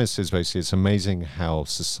premise is basically it's amazing how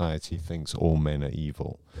society thinks all men are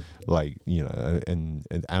evil. Like,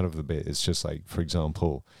 and out of the bit, it's just like, for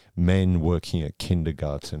example, men working at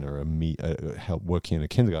kindergarten working in a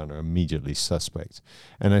kindergarten are immediately suspect.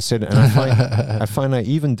 And I said, and I find I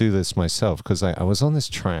even do this myself because I was on this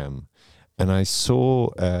tram. And I saw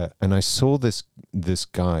this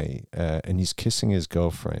guy, and he's kissing his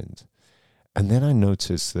girlfriend, and then I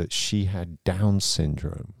noticed that she had Down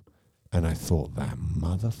syndrome, and I thought, that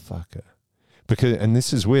motherfucker. And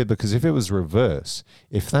this is weird because if it was reverse,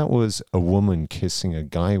 if that was a woman kissing a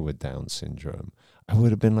guy with Down syndrome, I would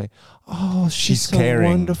have been like, oh, she's so caring.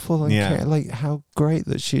 Wonderful and like how great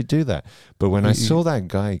that she'd do that. But when I saw that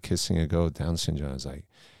guy kissing a girl with Down syndrome, I was like,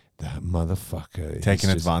 that motherfucker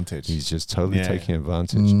taking advantage. He's just totally taking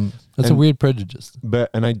advantage. That's a weird prejudice.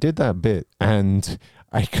 And I did that bit, and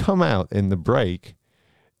I come out in the break.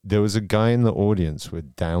 There was a guy in the audience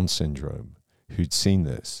with Down syndrome who'd seen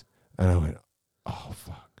this, and I went, "Oh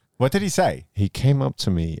fuck!" What did he say? He came up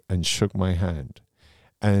to me and shook my hand,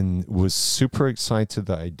 and was super excited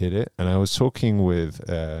that I did it. And I was talking with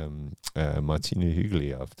Martina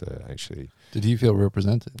Hugli after, actually. Did he feel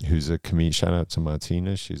represented? Who's a comedian. Shout out to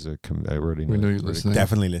Martina. She's I already know. We know you're listening.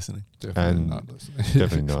 Definitely listening. Definitely not listening.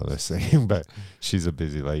 Definitely not listening. But she's a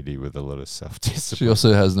busy lady with a lot of self-discipline. She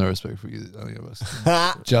also has no respect for any of us.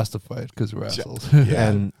 Justified because we're assholes.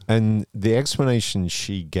 And the explanation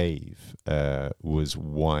she gave was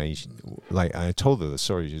why, I told her the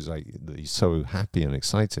story. She's like, he's so happy and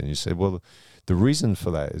excited. And you said, well, the reason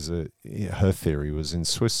for that is that her theory was in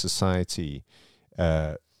Swiss society,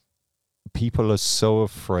 people are so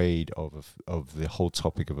afraid of the whole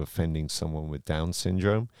topic of offending someone with Down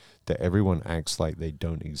syndrome that everyone acts like they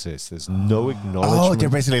don't exist. There's no acknowledgement. Oh, they're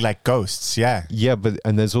basically like ghosts, yeah. Yeah,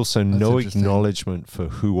 and there's also no acknowledgement for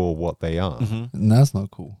who or what they are. Mm-hmm. And that's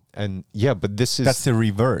not cool. And but that's the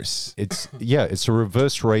reverse. It's a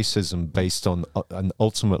reverse racism based on an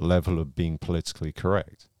ultimate level of being politically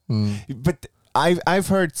correct. But I've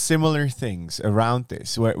heard similar things around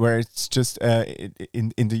this where it's just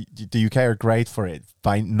in the UK are great for it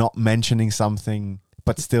by not mentioning something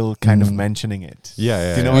but still kind of mentioning it.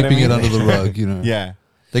 Yeah. Do you know what I mean? Keeping it under the rug, Yeah.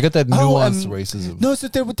 They got that nuanced racism. No, so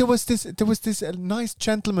there was this nice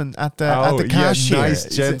gentleman at the cashier. Yeah, nice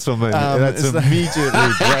gentleman. That's immediately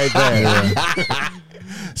right there. Yeah.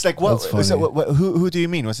 It's like, what? So, who do you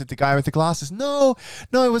mean? Was it the guy with the glasses? No,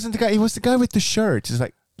 it wasn't the guy. It was the guy with the shirt. It's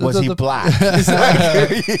like, Was he black? It's a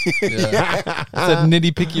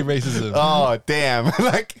nitty picky racism. Oh damn!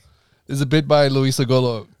 Like There's a bit by Luis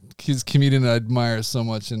Agolo. He's a comedian I admire so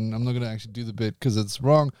much, and I'm not gonna actually do the bit because it's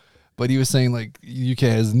wrong. But he was saying like UK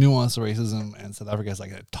has nuanced racism, and South Africa has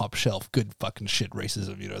like a top shelf good fucking shit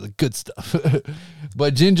racism. You know, the good stuff.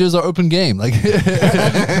 But gingers are open game. Like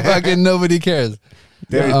fucking nobody cares.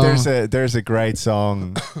 There's a great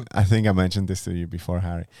song. I think I mentioned this to you before,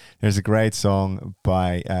 Harry. There's a great song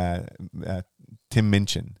by Tim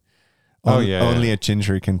Minchin. Only a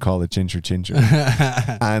ginger can call a ginger ginger.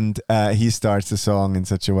 And he starts the song in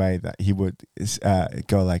such a way that he would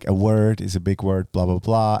go like, a word is a big word, blah blah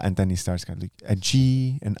blah, and then he starts kind of like a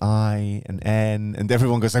G, an I, an N, and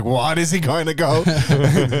everyone goes like, what is he going to go?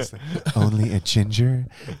 Like, only a ginger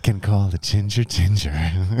can call a ginger ginger.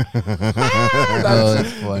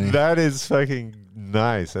 That's funny. That is fucking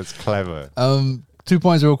nice. That's clever. 2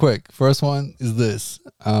 points real quick. First one is this.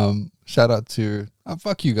 Shout out to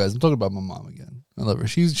fuck you guys. I'm talking about my mom again. I love her.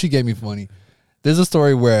 She gave me funny. There's a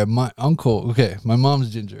story where my uncle. Okay, my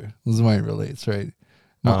mom's ginger. This is why it relates, right?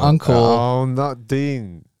 My uncle. Oh, not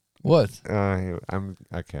Dean. What? I'm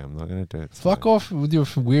okay. I'm not gonna do it. Fuck off with your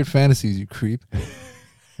weird fantasies, you creep.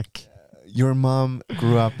 Your mom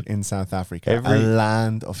grew up in South Africa, a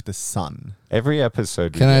land of the sun. Every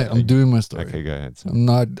episode. I'm doing my story. Okay, go ahead. I'm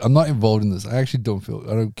not involved in this. I actually don't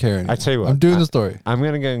care anymore. I tell you what. I'm doing the story. I'm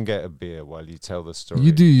gonna go and get a beer while you tell the story.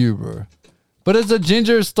 You do you, bro. But it's a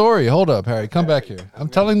ginger story. Hold up, Harry. Come back here. I'm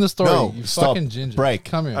telling the story. No, you stop. Fucking ginger. Break.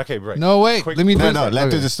 Come here. Okay, break. No, wait. Quick. Let me do No, this.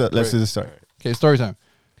 let's do Okay. the story. Let's do the story. Okay, story time.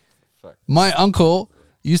 Fuck. My uncle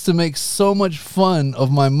used to make so much fun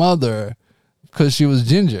of my mother because she was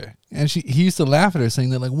ginger. And he used to laugh at her,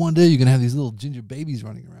 saying that like one day you're going to have these little ginger babies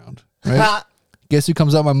running around. Right? Guess who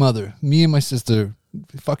comes out? My mother. Me and my sister.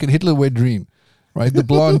 Fucking Hitler would dream. Right? The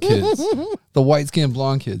blonde kids. The white-skinned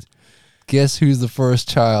blonde kids. Guess who's the first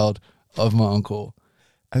child of my uncle?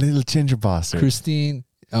 A little ginger bastard. Christine.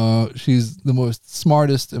 She's the most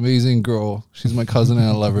smartest, amazing girl. She's my cousin and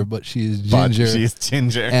I love her, but she is ginger. But she's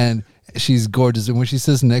ginger. And she's gorgeous. And when she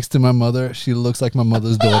sits next to my mother, she looks like my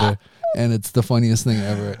mother's daughter. And it's the funniest thing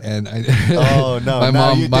ever. And oh no, my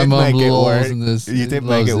mom lolls in this. You did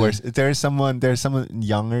make it worse. There's someone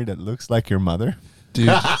younger that looks like your mother. Dude.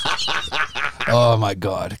 Oh my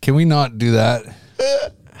God. Can we not do that?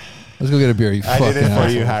 Let's go get a beer. You I fucking did it for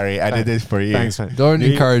asshole. you, Harry. I did it for you. Thanks, man. Don't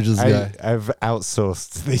encourage this guy. I've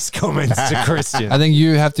outsourced these comments to Christian. I think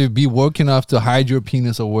you have to be woke enough to hide your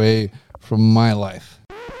penis away from my life.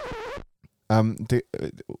 I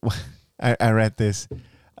read this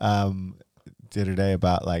the other day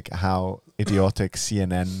about like how idiotic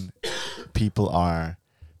CNN people are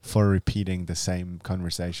for repeating the same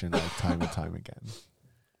conversation like time and time again.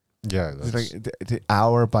 Yeah, It's like the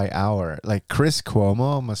hour by hour. Like Chris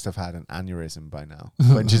Cuomo must have had an aneurysm by now,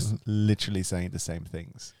 but just literally saying the same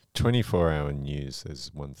things. 24-hour news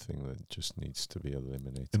is one thing that just needs to be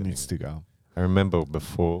eliminated. It needs to go. I remember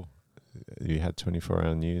before you had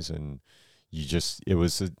 24-hour news, and it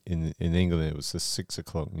was in England. It was the 6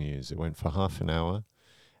 o'clock news. It went for half an hour,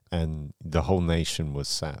 and the whole nation was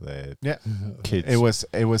sat there. Yeah, Kids. it was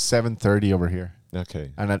 7:30 over here,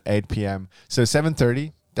 Okay. and at 8 p.m. So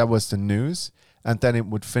 7:30. That was the news, and then it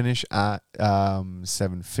would finish at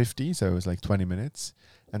 7:50, so it was like 20 minutes,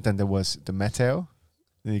 and then there was the meteo,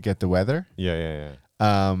 then you get the weather, Yeah.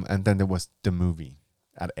 and then there was the movie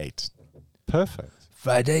at 8. Perfect.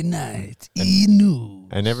 Friday night, E-News.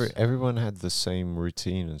 And everyone had the same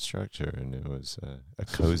routine and structure, and it was a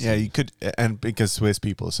cozy. Yeah, you could, and because Swiss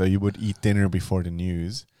people, so you would eat dinner before the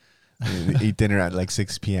news, you eat dinner at like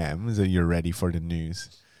 6 p.m., so you're ready for the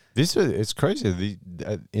news. It's crazy.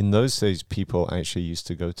 In those days, people actually used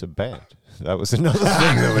to go to bed. That was another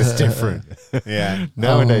thing that was different. Yeah.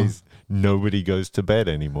 Nowadays, nobody goes to bed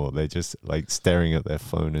anymore. They're just like staring at their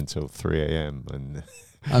phone until 3 a.m. And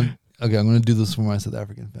I'm going to do this for my South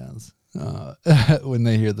African fans. When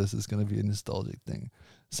they hear this, it's going to be a nostalgic thing.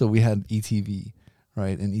 So we had ETV,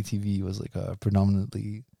 right? And ETV was like a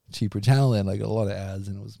predominantly cheaper channel. They had like a lot of ads,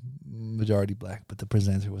 and it was majority black, but the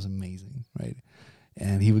presenter was amazing, right?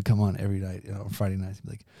 And he would come on every night, on Friday nights, he'd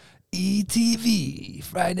be like, ETV,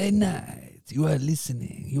 Friday night, you are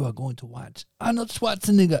listening, you are going to watch Arnold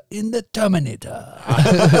Schwarzenegger in The Terminator.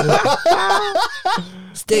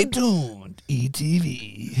 Stay tuned,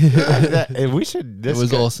 ETV. we should. It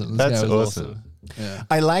was awesome. This That's guy was awesome. Yeah.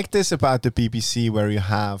 I like this about the BBC, where you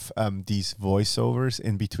have these voiceovers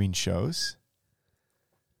in between shows.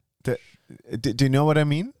 Do you know what I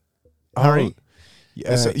mean? Harry?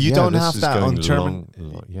 So you don't have that on German.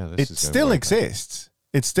 Yeah, It still exists.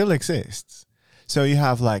 It still exists. So you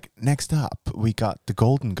have like, next up, we got the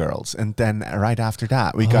Golden Girls. And then right after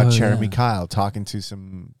that, we got Jeremy Kyle talking to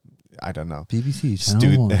some, I don't know, BBC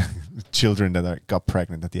Channel children that got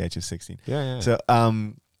pregnant at the age of 16. Yeah. So,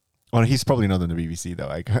 well, he's probably not on the BBC though.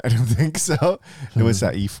 I don't think so. It was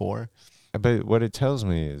at E4. But what it tells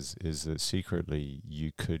me is that secretly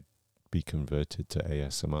you could be converted to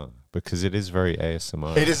ASMR, because it is very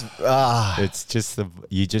ASMR. It is. It's just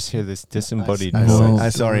you just hear this disembodied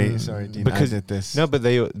voice. voice. Sorry, Dean. Because I did this. No, but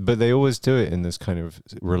they always do it in this kind of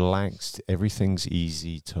relaxed, everything's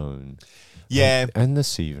easy tone. Yeah. And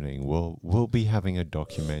this evening we'll be having a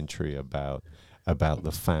documentary about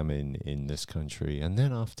the famine in this country, and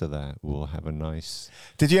then after that we'll have a nice.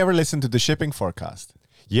 Did you ever listen to the shipping forecast?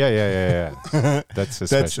 Yeah. That's a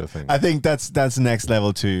special thing. I think that's next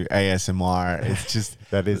level to ASMR. It's just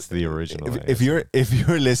that is the original. If you're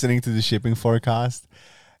listening to the shipping forecast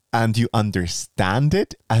and you understand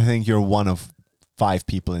it, I think you're one of 5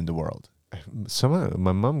 people in the world.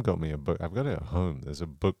 My mum got me a book. I've got it at home. There's a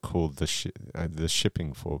book called the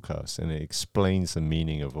Shipping Forecast, and it explains the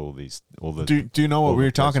meaning of all the. Do you know what we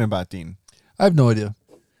were talking about, Dean? I have no idea.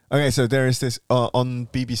 Okay, so there is this on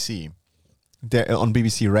BBC. On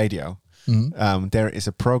BBC Radio, there is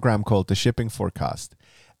a program called The Shipping Forecast,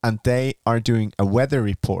 and they are doing a weather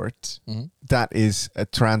report that is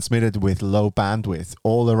transmitted with low bandwidth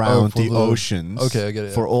all around the oceans. Okay, I get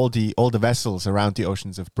it. For all the vessels around the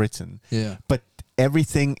oceans of Britain. Yeah, but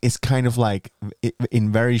everything is kind of like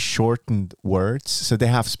in very shortened words. So they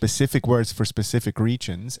have specific words for specific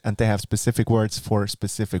regions, and they have specific words for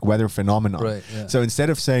specific weather phenomena. Right. Yeah. So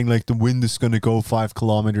instead of saying like the wind is going to go 5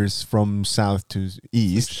 kilometers from south to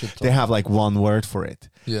east, they have like one word for it.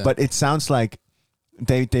 Yeah. But it sounds like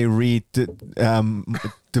they read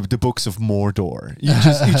the books of Mordor. You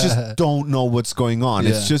just don't know what's going on.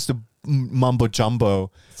 Yeah. It's just a mumbo jumbo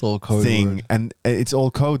thing, and it's all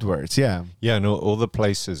code words. Yeah, and all the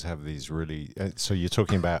places have these really. So you're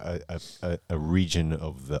talking about a region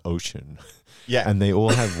of the ocean, and they all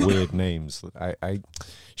have weird names. I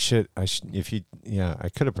could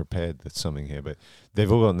have prepared something here, but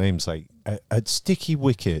they've all got names like a sticky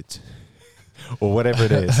wicket. Or whatever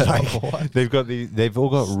it is, like they've all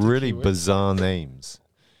got really bizarre names.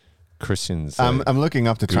 Christians. I'm looking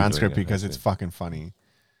up the transcript because it's fucking funny.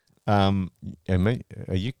 Are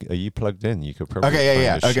you plugged in? You could probably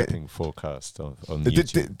find a shipping forecast on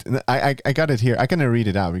YouTube. I got it here. I can read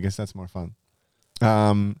it out because that's more fun.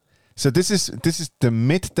 So this is the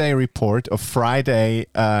midday report of Friday,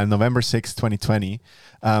 November 6th, 2020.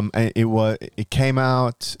 It came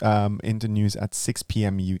out in the news at 6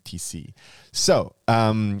 p.m. UTC. So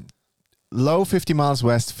low 50 miles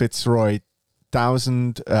west Fitzroy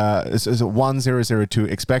 1002,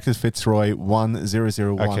 expected Fitzroy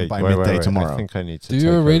 1001 by midday tomorrow. I think I need to do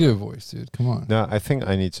your radio voice, dude. Come on. No, I think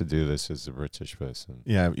I need to do this as a British person.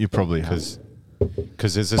 Yeah, you probably have.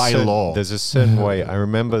 Because there's law. There's a certain way. I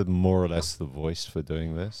remember more or less the voice for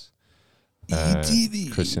doing this.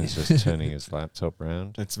 ETV. Christian's just turning his laptop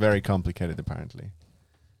around. It's very complicated, apparently.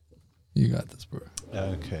 You got this, bro.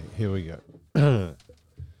 Okay, here we go.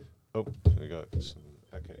 We got some.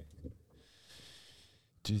 Okay.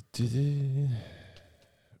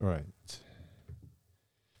 Right.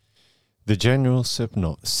 The general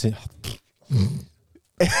synopsis.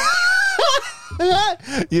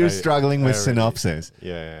 You're struggling with synopsis.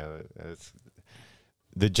 Yeah.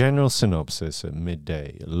 The general synopsis at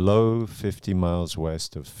midday. Low 50 miles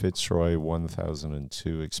west of Fitzroy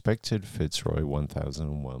 1002. Expected Fitzroy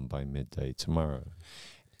 1001 by midday tomorrow.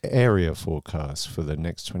 Area forecast for the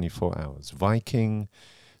next 24 hours. Viking,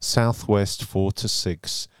 southwest 4 to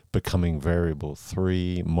 6, becoming variable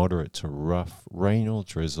 3, moderate to rough, rain or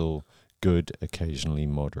drizzle, good, occasionally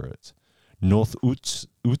moderate. North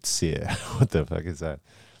Utsir, what the fuck is that?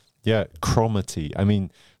 Yeah, Cromarty. I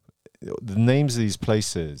mean, the names of these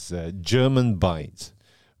places, German Bight,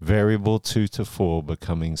 variable 2 to 4,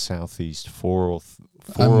 becoming southeast 4 or 5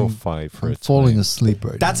 for I'm a falling time. asleep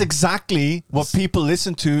right That's now. exactly what people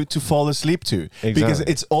listen to fall asleep to. Exactly. Because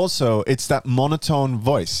it's that monotone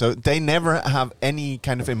voice. So they never have any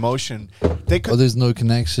kind of emotion. They could there's no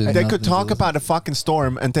connection. they could talk about a fucking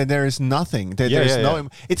storm and then there is nothing.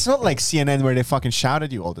 It's not like CNN where they fucking shout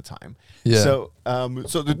at you all the time. Yeah. So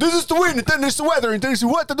this is the wind and then there's the weather and there's the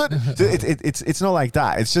what. So it's not like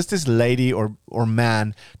that. It's just this lady or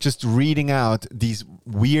man just reading out these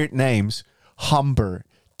weird names. Humber,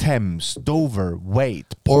 Thames, Dover, Wade,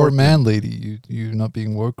 Or man, lady, you're not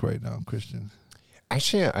being woke right now, Christian.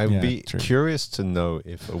 Actually, I'd be true. curious to know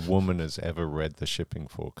if a woman has ever read the shipping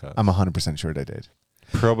forecast. I'm 100% sure they did.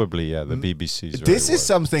 Probably, yeah. The BBC's. This is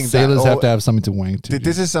something Sailors that have to have something to wank to.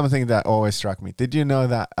 This is something that always struck me. Did you know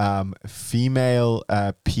that female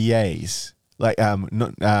PAs, like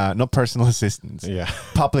not personal assistants, Yeah.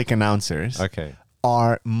 public announcers, Okay.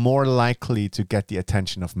 are more likely to get the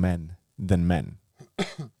attention of men than men?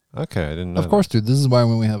 Okay, I didn't know. Of course, dude. This is why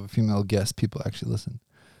when we have a female guest, people actually listen.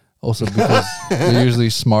 Also because they're usually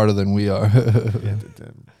smarter than we are. Yeah,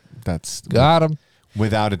 that's Got him.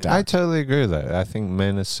 without a doubt. I totally agree with that. I think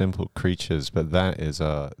men are simple creatures, but that is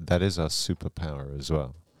our superpower as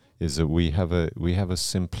well. Is that we have a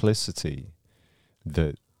simplicity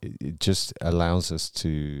that it just allows us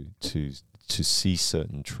to see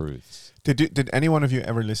certain truths. Did any one of you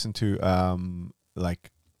ever listen to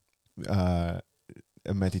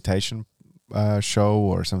a meditation show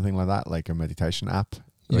or something like that, like a meditation app?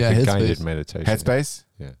 Like Yeah, a Headspace. guided meditation. Headspace?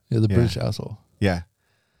 Yeah. Yeah, the Yeah. British asshole. Yeah.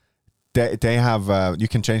 They have you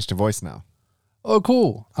can change the voice now. Oh,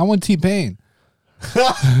 cool. I want T-Pain.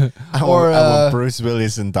 I Or, want Bruce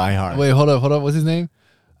Willis and Die Hard. Wait, hold up. What's his name?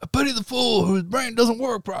 I pity the fool whose brain doesn't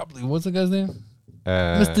work properly. What's the guy's name?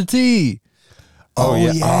 Mr. T. Oh,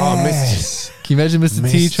 yeah. Oh, yes. Can you imagine Mr.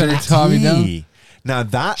 T trying to calm you down? Now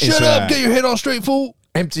that is Shut up, get your head on straight, fool.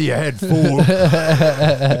 empty your head, fool.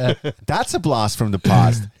 that's a blast from the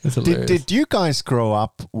past. That's hilarious. Did you guys grow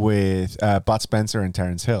up with Bud Spencer and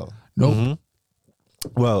Terrence Hill? Nope. Mhm.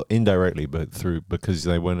 Well, indirectly, but because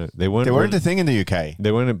they weren't They weren't a thing in the UK.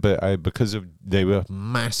 They weren't, but because of they were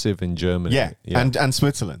massive in Germany. Yeah, and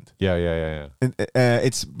Switzerland. yeah.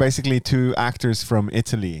 It's basically two actors from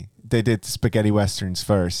Italy. They did spaghetti westerns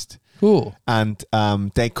first, Cool. and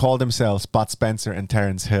they called themselves Bud Spencer and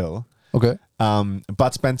Terrence Hill. Okay.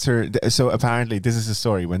 Bud Spencer. So apparently, this is a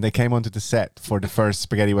story. When they came onto the set for the first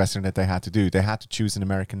spaghetti western that they had to do, they had to choose an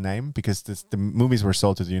American name because the movies were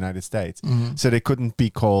sold to the United States, so they couldn't be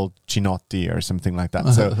called Ginotti or something like that.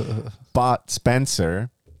 So Bud Spencer,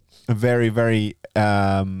 a very very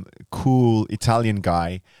cool Italian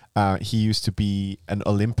guy. He used to be an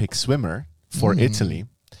Olympic swimmer for Italy.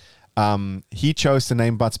 He chose the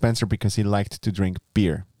name Bud Spencer because he liked to drink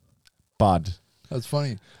beer. Bud. That's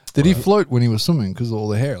funny. Did he float when he was swimming because of all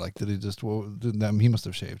the hair? Like, did he just? He must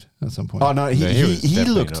have shaved at some point. Oh no, No, he he was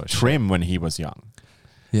definitely looked not trim when he was young.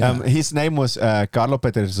 Yeah. His name was Carlo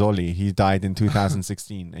Peterzoli. He died in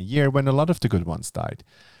 2016, a year when a lot of the good ones died.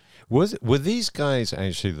 Were these guys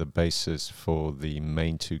actually the basis for the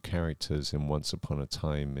main two characters in Once Upon a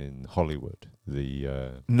Time in Hollywood?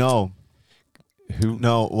 No, Who?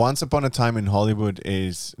 no. Once Upon a Time in Hollywood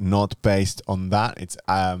is not based on that. It's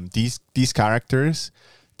these characters,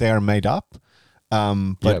 they are made up.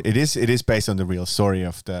 But Yeah. it is based on the real story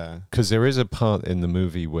of the. Because there is a part in the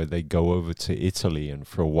movie where they go over to Italy, and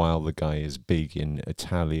for a while the guy is big in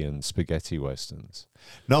Italian spaghetti westerns.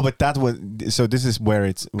 No, but that was so. This is where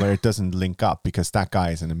it doesn't link up because that guy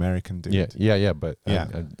is an American dude. Yeah. But Yeah.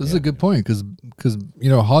 This is a good point because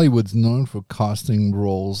Hollywood's known for casting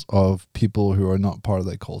roles of people who are not part of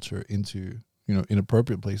that culture into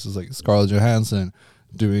inappropriate places, like Scarlett Johansson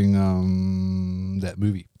doing that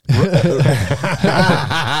movie.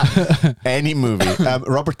 Any movie.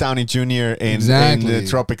 Robert Downey Jr. in the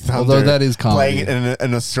Tropic Thunder. Although that is comedy. Playing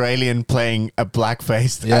an Australian playing a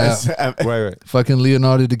blackface. Yeah. Wait. Fucking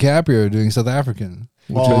Leonardo DiCaprio doing South African.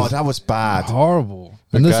 Which was that was bad. horrible.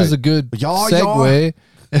 And this guy- is a good Yeah, segue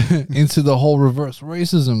into the whole reverse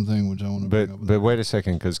racism thing, which I want to bring up. But wait a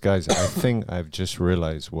second, because guys, I think I've just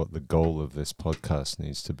realized what the goal of this podcast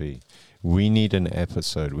needs to be. We need an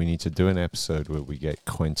episode. We need to do an episode where we get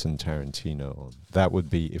Quentin Tarantino on. That would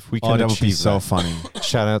be, if we can That would be achieve so that. funny.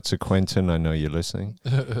 Shout out to Quentin. I know you're listening.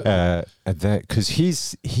 Because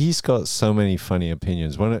he's got so many funny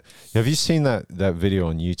opinions. Have you seen that video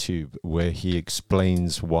on YouTube where he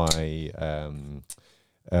explains why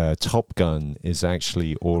Top Gun is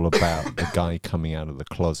actually all about the guy coming out of the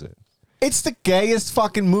closet? It's the gayest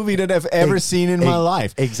fucking movie that I've ever seen in my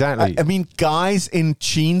life. Exactly. I mean, guys in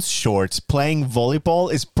jeans shorts playing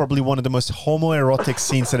volleyball is probably one of the most homoerotic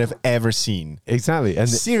scenes that I've ever seen. Exactly. And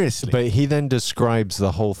Seriously. But he then describes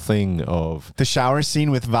the whole thing of The shower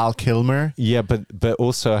scene with Val Kilmer. yeah, but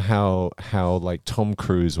also how like Tom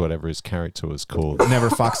Cruise, whatever his character was called. Never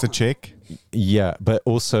fucks a chick. Yeah, but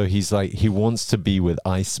also he's like he wants to be with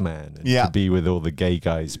Iceman and Yeah. to be with all the gay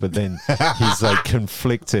guys, but then he's like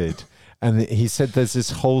conflicted. And he said there's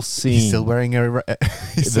this whole scene. He's still wearing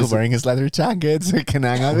his leather jacket so he can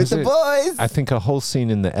hang out with the boys. I think a whole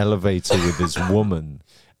scene in the elevator with this woman,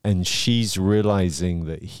 and she's realizing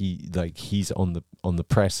that he's on the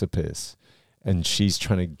precipice, and she's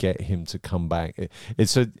trying to get him to come back.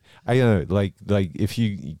 It's a, I don't know, like if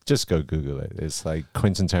you just go Google it, it's like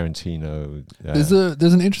Quentin Tarantino. There's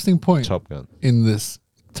an interesting point Top Gun in this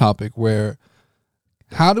topic where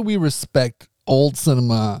how do we respect old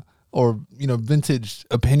cinema or vintage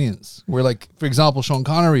opinions? Where, like, for example, Sean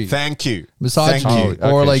Connery, Thank you. misogyny, Thank you.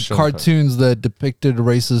 or Okay, like Sean cartoons that depicted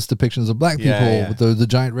racist depictions of black people with the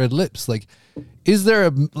giant red lips. Like, is there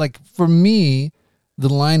for me, the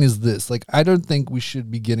line is this: like, I don't think we should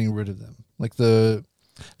be getting rid of them. Like the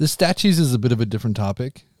statues is a bit of a different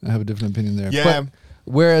topic. I have a different opinion there. Yeah. But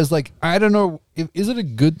whereas, like, I don't know, is it a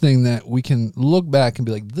good thing that we can look back and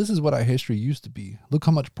be like, this is what our history used to be. Look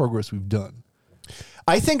how much progress we've done.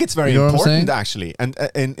 I think it's very important, actually, and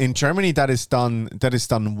in Germany that is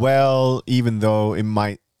done well. Even though it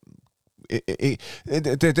might,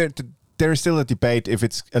 there is still a debate if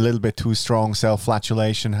it's a little bit too strong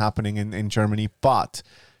self-flagellation happening in Germany. But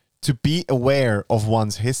to be aware of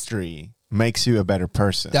one's history makes you a better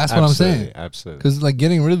person. That's what I'm saying. Absolutely. Because, like,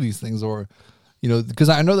 getting rid of these things, or because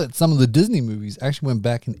I know that some of the Disney movies actually went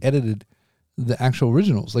back and edited the actual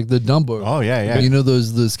originals, like the Dumbo. Oh yeah.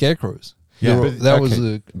 The scarecrows. Yeah, that was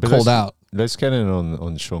called out. Let's get in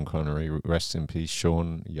on Sean Connery. Rest in peace,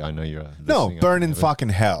 Sean. Yeah, I know you're burn in fucking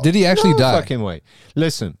hell. Did he actually die? Fucking way.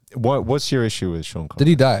 Listen, what's your issue with Sean Connery? Did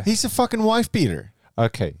he die? He's a fucking wife beater.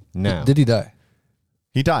 Okay, now Did he die?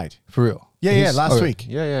 He died. For real? Yeah, last okay. week.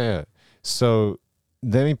 Yeah. So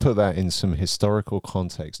let me put that in some historical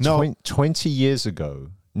context. No. 20 years ago.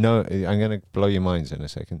 No, I'm going to blow your minds in a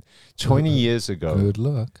second. 20 years ago, Good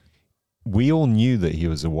luck. we all knew that he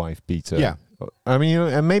was a wife beater. Yeah. I mean,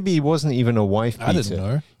 and maybe he wasn't even a wife beater. I didn't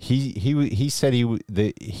know. He said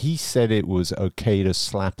he said it was okay to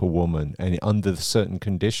slap a woman, and under certain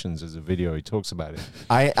conditions, as a video he talks about it.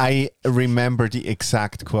 I remember the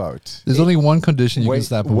exact quote. There's only one condition you can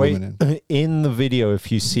slap a woman in. In the video,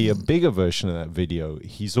 if you see a bigger version of that video,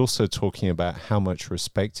 he's also talking about how much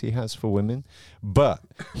respect he has for women. But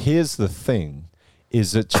here's the thing.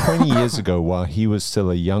 Is that 20 years ago, while he was still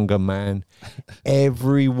a younger man,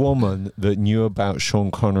 every woman that knew about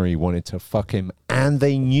Sean Connery wanted to fuck him, and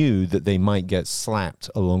they knew that they might get slapped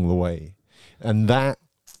along the way. And that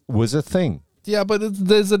was a thing. Yeah, but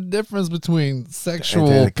there's a difference between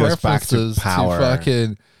sexual preferences to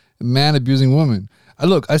fucking man abusing women.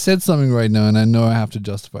 Look, I said something right now, and I know I have to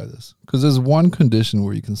justify this. Because there's one condition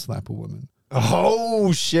where you can slap a woman.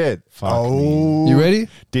 Oh, shit. Fuck me. You ready?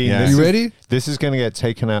 Dean, Yeah. You ready? This is going to get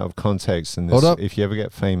taken out of context. And this, Hold up. if you ever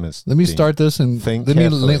get famous. Let me Dean, start this and think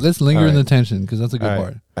let's linger All in the right. tension, because that's a good All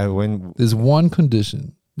part. right. When There's one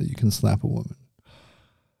condition that you can slap a woman.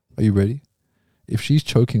 Are you ready? If she's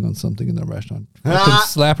choking on something in the restaurant, you can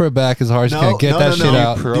slap her back as hard as you can. Get that shit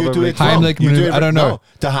out. You do it Heimlich wrong. You do maneuver. it I don't know. No,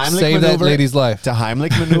 the Heimlich Save maneuver, that lady's life. The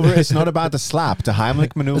Heimlich maneuver is not about the slap. The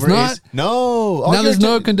Heimlich maneuver not? is no. All Now you're there's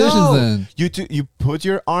no conditions then. You put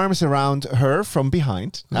your arms around her from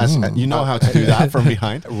behind, as you know how to do that from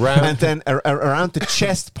behind, and then around the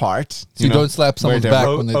chest part. So you don't slap someone's they're back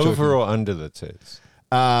when they're over choking. or under the tits?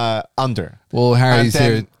 Under. Well, Harry's And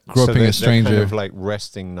then- here groping they're a stranger. kind of like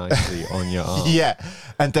resting nicely on your arm. Yeah,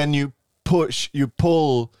 and then you pull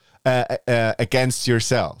against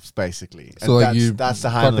yourself, basically. So And like that's the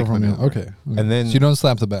fuck her Heimlich from maneuver. Okay. And then- so you don't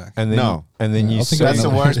slap the back. And then No. and then Yeah, you I'll think save, That's the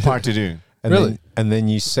worst part to do. and Really? then, and then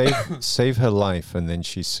you save her life, and then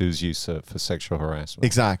she sues you for sexual harassment.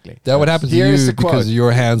 Exactly. That would happen to Here's you the quote. because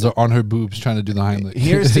your hands are on her boobs trying to do the Heimlich.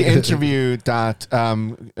 Here's the interview that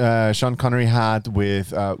Sean Connery had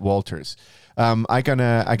with Walters. I'm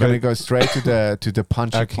gonna go straight to the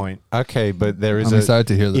punchy point. Okay, but there is I'm excited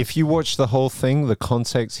to hear this. If you watch the whole thing, the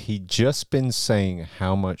context, he'd just been saying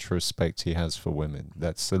how much respect he has for women.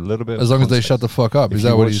 That's a little bit. As of long as they context. shut the fuck up. If Is you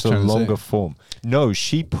that what watch he's the trying to longer say? form? No,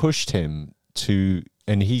 she pushed him to,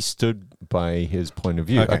 and he stood by his point of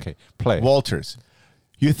view. Okay, play. it. Walters,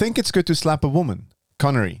 you think it's good to slap a woman?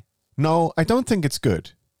 Connery, no, I don't think it's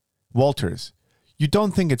good. Walters, you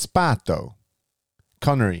don't think it's bad though?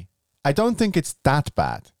 Connery, I don't think it's that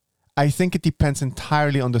bad. I think it depends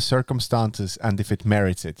entirely on the circumstances and if it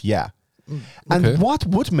merits it, yeah. Okay. And what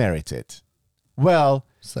would merit it? Well,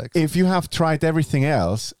 Sex. if you have tried everything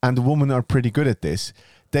else and the women are pretty good at this,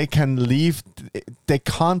 they can't leave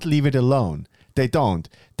it alone. They don't.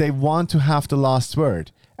 They want to have the last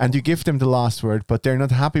word. And you give them the last word, but they're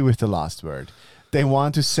not happy with the last word. They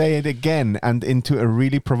want to say it again and into a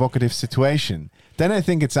really provocative situation. Then I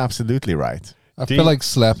think it's absolutely right. I feel like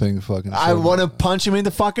slapping fucking. I want to punch him in the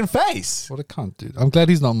fucking face. What a cunt, dude. I'm glad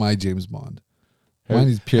he's not my James Bond. Mine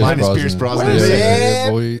is Pierce Mine is Brosnan. Pierce Brosnan. Yeah, Yeah. yeah,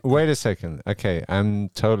 boy. Wait a second. Okay, I'm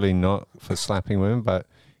totally not for slapping women, but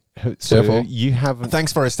So Careful. you haven't.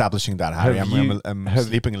 Thanks for establishing that, Harry. I'm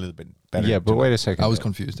sleeping a little bit better. Yeah, but wait a second. I was though.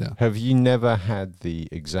 confused. Yeah. Have you never had the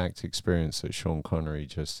exact experience that Sean Connery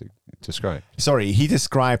just described? Sorry, he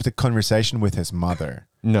described the conversation with his mother.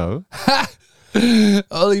 No.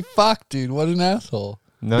 Holy fuck, dude! What an asshole.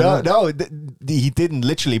 No, he didn't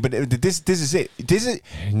literally. But this is it. This is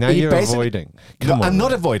Now he you're basically- avoiding. No, Come on. I'm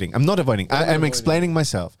not avoiding. I'm explaining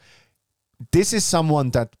myself. This is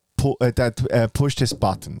someone that pushed his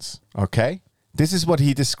buttons. Okay, this is what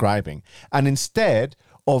he's describing. And instead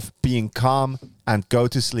of being calm and go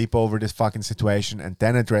to sleep over this fucking situation and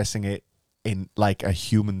then addressing it in like a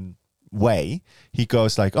human way, he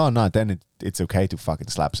goes like, "Oh no, then it's okay to fucking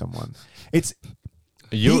slap someone."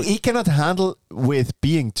 He cannot handle with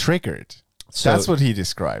being triggered. So- That's what he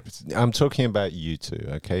described. I'm talking about you two,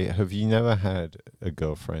 okay? Have you never had a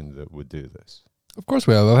girlfriend that would do this? Of course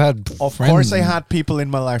we have. I've had. Of friends course, I had people in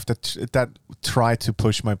my life that try to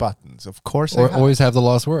push my buttons. Of course, I Or have. always have the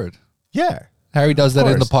last word. Yeah. Harry does that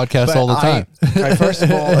in the course. podcast But all the time. I first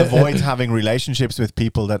of all avoid having relationships with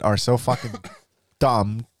people that are so fucking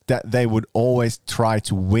dumb that they would always try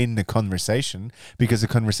to win the conversation, because the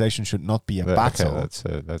conversation should not be a battle.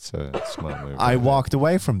 Okay, that's a smart move. I walked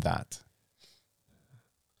away from that.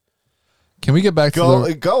 Can we get back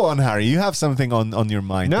to Go on, Harry. You have something on your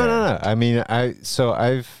mind. No. I mean,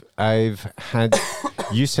 I've had.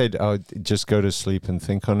 You said, "Oh, just go to sleep and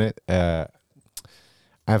think on it."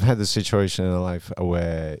 I've had the situation in life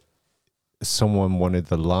where someone wanted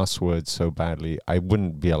the last word so badly, I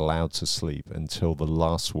wouldn't be allowed to sleep until the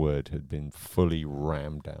last word had been fully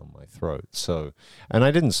rammed down my throat. So, and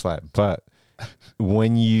I didn't slap, but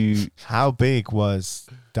when you... How big was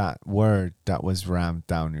that word that was rammed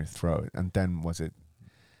down your throat? And then was it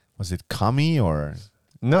cummy or...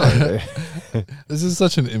 No. This is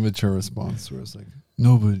such an immature response where it's like,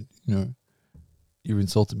 no, but, you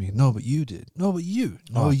insulted me. No, but you did. No, but you.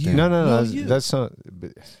 No, you. No, you. that's not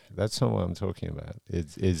what I'm talking about.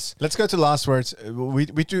 It's Let's go to last words. We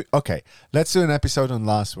do... Okay, let's do an episode on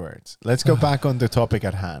last words. Let's go back on the topic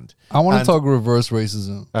at hand. I want to And- talk reverse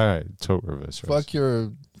racism. all right, talk reverse.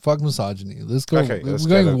 Fuck misogyny. Let's go. Okay, we're let's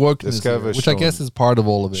going go to- wokeness let's go here, over which I Sean- guess is part of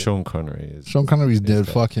all of it. Sean Connery is... Sean Connery's dead.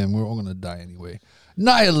 dead. Fuck him. We're all gonna die anyway.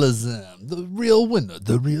 Nihilism. The real winner.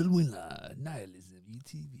 The real winner. Nihilism.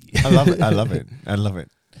 ETV. I love it.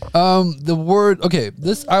 The word, okay,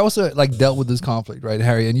 this, I also like dealt with this conflict, right,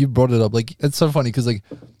 Harry, and you brought it up. Like, it's so funny because like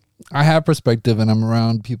I have perspective and I'm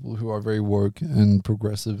around people who are very woke and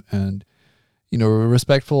progressive and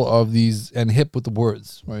respectful of these and hip with the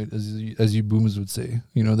words, right, as you boomers would say.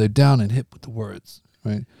 They're down and hip with the words,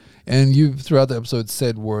 right? And you've throughout the episode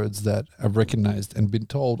said words that I've recognized and been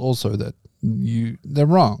told also that they're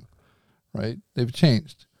wrong, right? They've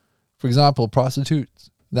changed. For example, prostitutes.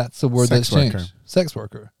 That's the word Sex that's changed. worker. Sex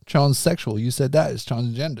worker. Transsexual. You said that is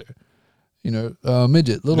transgender.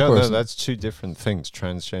 Midget, little No, person. that's two different things.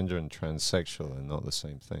 Transgender and transsexual are not the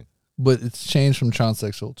same thing. But it's changed from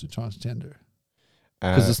transsexual to transgender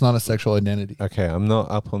because it's not a sexual identity. Okay, I'm not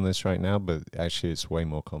up on this right now, but actually it's way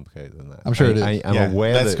more complicated than that. I'm sure it is. I'm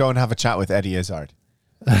aware Let's that... go and have a chat with Eddie Izzard.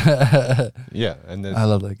 Yeah, and then... I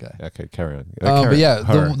love that guy. Okay, carry on. But yeah,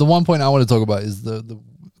 her. the one point I want to talk about is the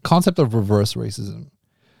concept of reverse racism.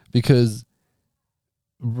 Because,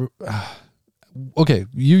 okay,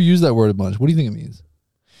 you use that word a bunch. What do you think it means?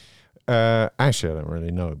 Actually, I don't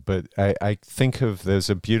really know, but I think of there's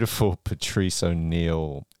a beautiful Patrice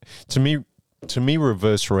O'Neill. To me,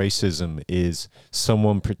 reverse racism is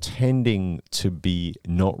someone pretending to be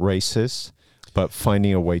not racist, but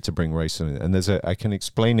finding a way to bring racism in. And I can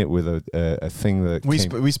explain it with a thing that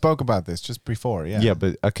We spoke about this just before. Yeah. Yeah,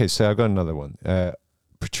 but okay, so I got another one.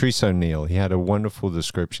 Patrice O'Neill, he had a wonderful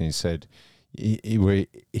description. He said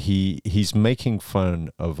he's making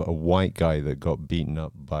fun of a white guy that got beaten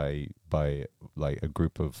up by like a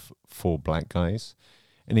group of 4 black guys.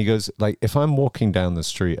 And he goes, like, if I'm walking down the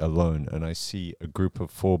street alone and I see a group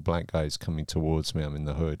of 4 black guys coming towards me, I'm in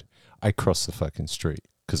the hood, I cross the fucking street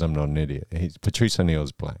because I'm not an idiot. Patrice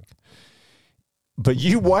O'Neill's black. But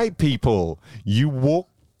you white people, you walk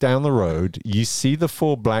down the road, you see the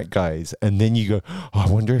 4 black guys, and then you go, oh, I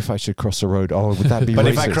wonder if I should cross the road. Oh, would that be But racist?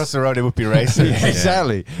 if I cross the road, it would be racist. Yeah,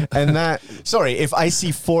 exactly. And that... Sorry, if I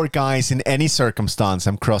see 4 guys in any circumstance,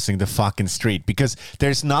 I'm crossing the fucking street because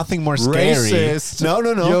there's nothing more scary. Racist. No.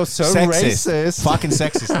 You're so Sexist. racist. Fucking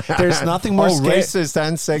sexist. There's nothing more scary. racist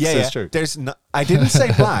and sexist. Yeah. True. There's no, I didn't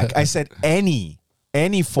say black. I said any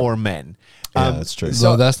any 4 men. Yeah, that's true.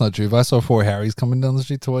 So that's not true. If I saw 4 Harrys coming down the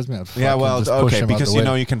street towards me, I'd Yeah, well, just push okay, them out because the you way.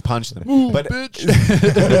 know you can punch them. Ooh, but, bitch.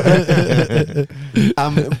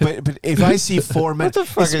 but if I see 4 men, What the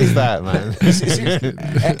fuck is that, man?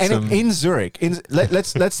 and in Zurich,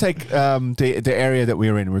 let's take the area that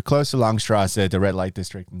we're in. We're close to Langstrasse, the red light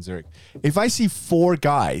district in Zurich. If I see 4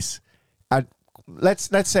 guys at let's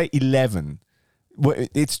say 11,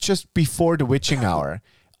 it's just before the witching hour.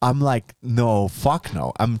 I'm like, no, fuck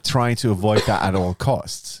no. I'm trying to avoid that at all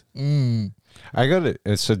costs. I got it.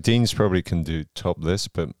 So Dean's probably can do top this,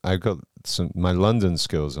 but I got my London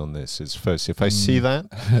skills on this. Is first, if I see that,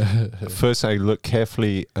 first I look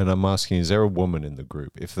carefully and I'm asking, is there a woman in the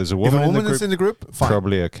group? If there's a woman, is in the group, fine.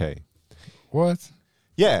 probably okay. What?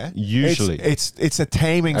 Yeah, Usually. it's a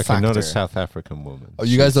taming Okay, factor. not a South African woman. Oh,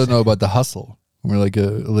 you guys don't know about the hustle. Where like a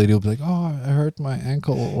lady will be like, "Oh, I hurt my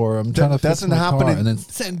ankle," or "I'm trying to fix doesn't my happen car," in- and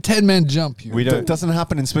then 10 men jump you. We don't. That doesn't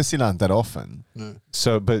happen in Switzerland that often. No.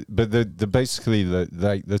 So, but the basically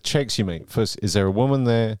the checks you make first. Is there a woman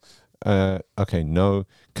there? Okay, no.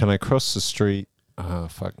 Can I cross the street?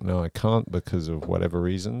 Fuck, no, I can't because of whatever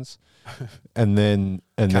reasons. And then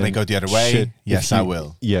Can I go the other way? shit, Yes, if I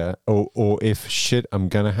will. Yeah. Or if shit, I'm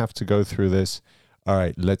gonna have to go through this. All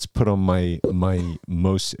right, let's put on my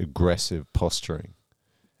most aggressive posturing.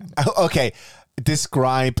 Okay,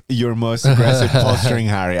 describe your most aggressive posturing,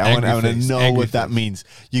 Harry. I want to know angry what that face. means.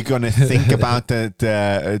 You're gonna think about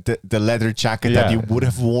the leather jacket that Yeah. you would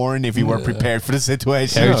have worn if you were prepared for the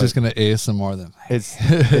situation. Harry's No. just gonna ASMR them. It's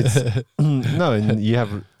no, and you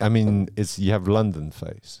have. I mean, you have London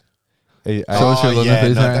face. Show us your London yeah,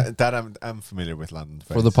 face, no, Harry. that I'm familiar with London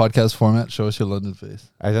face. For the podcast format, show us your London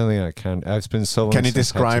face. I don't think I can. It's been so long. Can you since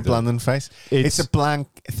I had to describe do it. London face? It's a blank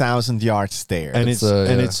 1,000-yard stare. And It's,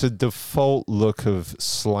 it's a default look of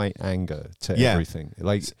slight anger to Yeah. everything.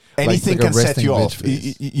 Like anything like a can set resting you bitch off.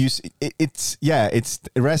 face. It's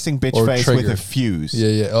a resting bitch Or face with trigger. a fuse.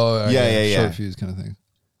 Yeah. Oh, Yeah. Short fuse kind of thing.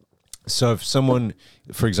 so, if someone,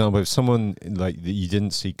 for example, if someone like that you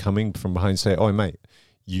didn't see coming from behind, say, "Oh, mate,"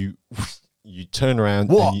 you turn around.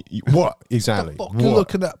 What? And what exactly? What you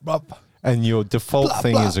looking at, bruv? And your default Blah,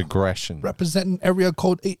 thing blah. is aggression. Representing area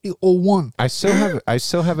code 8801. I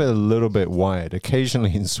still have it a little bit wired.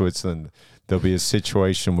 Occasionally in Switzerland, there'll be a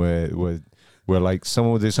situation where like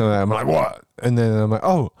someone will do something. I'm like, what? And then I'm like,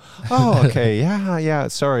 oh, okay, yeah,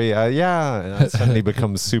 sorry, yeah. And I suddenly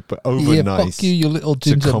become super over Yeah, nice fuck you little to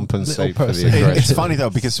ginger compensate little for the person. aggression. It's funny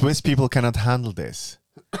though because Swiss people cannot handle this.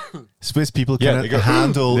 Swiss people Yeah, cannot they go,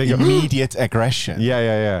 handle they go, immediate aggression.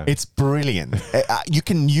 Yeah. It's brilliant. You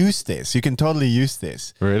can use this. You can totally use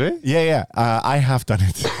this. Really? Yeah. I have done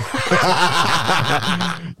it.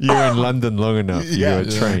 You're in London long enough. You're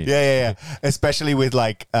trained. Yeah. Especially with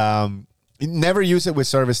like, never use it with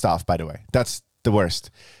service staff. By the way, that's the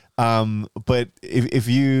worst. But if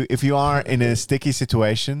you are in a sticky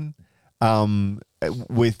situation,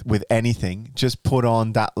 with anything, just put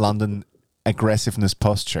on that London aggressiveness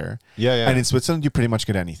posture. Yeah. And in Switzerland, you pretty much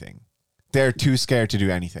get anything. They're too scared to do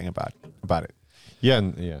anything about it.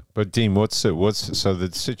 Yeah. But Dean, what's the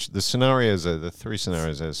scenarios? The 3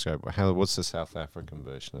 scenarios I described. What's the South African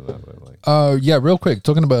version of that look like? Yeah, real quick,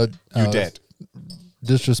 talking about You're dead.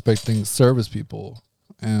 disrespecting service people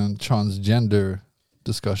and transgender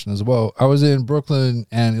discussion as well. I was in Brooklyn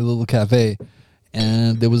and a little cafe,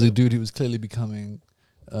 and there was a dude who was clearly becoming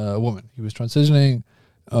a woman. He was transitioning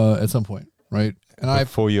at some point, right? And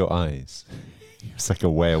Before your eyes, it's like a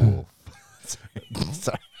werewolf.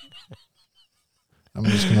 Sorry. I'm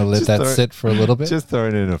just gonna let Just that throw it- sit for a little bit. Just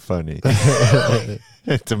throwing in a funny.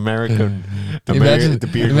 It's American.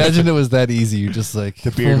 Imagine it was that easy. You just like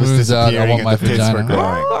The beard full was moon's out. I disappearing want and my the tits were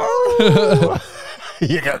vagina. growing.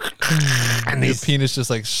 You go. And Your penis just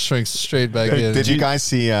like shrinks straight back in. Did you guys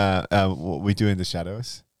see What We Do in the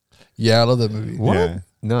Shadows? Yeah, I love that movie. What? Yeah.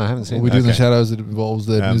 No, I haven't seen What We it. Do in the Okay. Shadows, it involves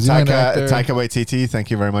the New Zealand actor. Taika Waititi, thank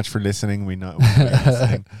you very much for listening. We know. You're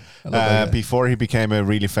listening. I love that guy. Before he became a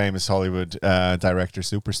really famous Hollywood director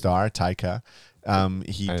superstar, Taika,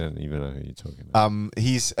 I don't even know who you're talking about.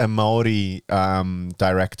 he's a Maori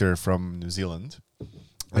director from New Zealand.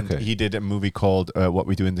 And Okay. he did a movie called What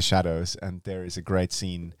We Do in the Shadows, and there is a great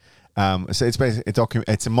scene. So it's basically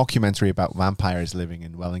it's a mockumentary about vampires living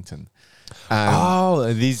in Wellington.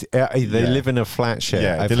 These they live in a flat share.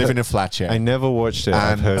 Yeah, they live in a flat share. I never watched it.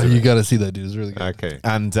 I've And- heard Oh, of you it. got to see that, dude. It's really good. Okay.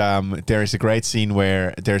 And there is a great scene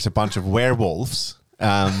where there's a bunch of werewolves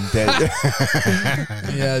Yeah,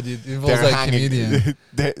 dude. It involves that comedian.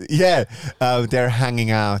 They're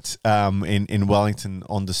hanging out in Wellington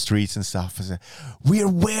on the streets and stuff. And say, we're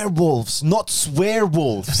werewolves, not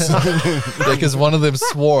swearwolves. Because one of them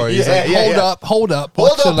swore. He's like, hold up.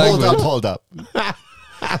 Hold up.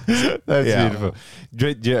 That's beautiful.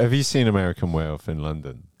 Have you seen American Werewolf in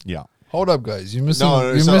London? Yeah. Hold up, guys. You're missing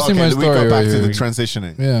my We story go back right to here. the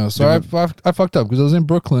transitioning. Yeah, so I fucked up because I was in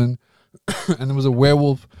Brooklyn and there was a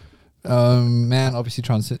werewolf man obviously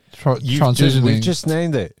transitioning. We've just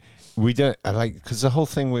named it. We don't because the whole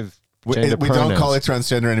thing with gender we pronouns, don't call it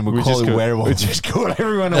transgender anymore. We call it werewolf. We just call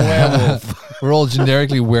everyone a werewolf. We're all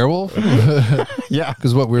generically werewolf. Yeah,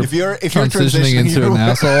 because what we're if you're transitioning into you're an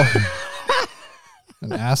asshole,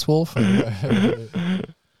 an ass wolf.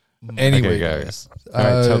 Anyway, okay, guys, all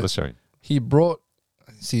right, tell the story. He brought.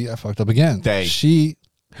 See, I fucked up again. She.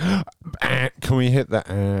 Can we hit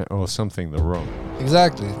that or something the wrong?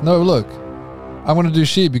 Exactly. No, look, I want to do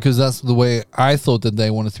she because that's the way I thought that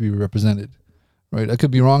they wanted to be represented. Right, I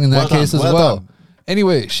could be wrong in that case as well.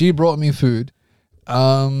 Anyway, she brought me food,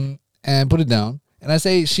 and put it down. And I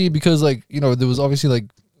say she because, like, you know, there was obviously like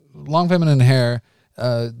long feminine hair.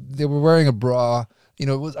 They were wearing a bra. You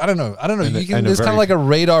know, it was I don't know. There's kind of like a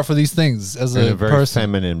radar for these things as a very person.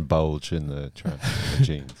 Feminine bulge in the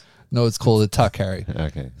jeans. No, it's called a tuck, Harry.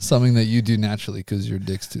 Okay. Something that you do naturally because your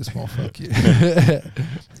dick's too small. Fuck you.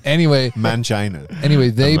 Anyway. Mangina. Anyway,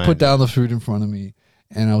 they put down the food in front of me,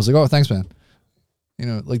 and I was like, "Oh, thanks, man." You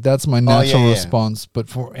know, like that's my natural response. But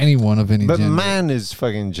for anyone of any gender, man is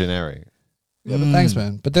fucking generic. Yeah, but thanks,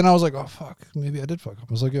 man. But then I was like, oh, fuck. Maybe I did fuck up.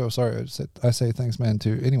 I was like, yo, sorry. I say thanks, man,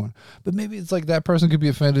 to anyone. But maybe it's like that person could be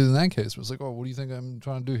offended in that case. It was like, oh, what do you think I'm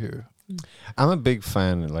trying to do here? I'm a big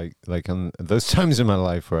fan, like on those times in my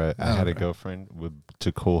life where I had a girlfriend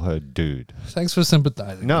to call her dude. Thanks for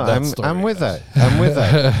sympathizing. No, I'm with that. I'm with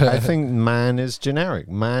that. I think man is generic.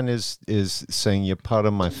 Man is saying you're part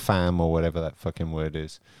of my fam or whatever that fucking word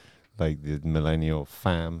is. Like the millennial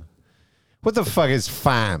fam. What the fuck is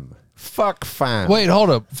fam? Fuck fam. Wait, hold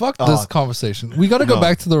up. Fuck this conversation. We got to go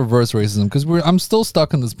back to the reverse racism because I'm still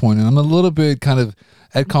stuck in this point and I'm a little bit kind of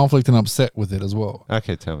at conflict and upset with it as well.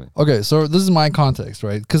 Okay, tell me. Okay, so this is my context,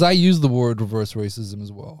 right? Because I use the word reverse racism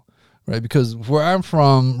as well, right? Because where I'm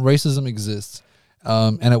from, racism exists,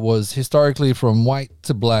 and it was historically from white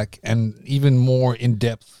to black and even more in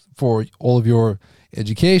depth for all of your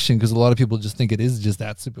education because a lot of people just think it is just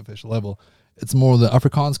that superficial level. It's more the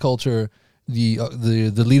Afrikaans culture. The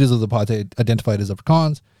leaders of the party identified as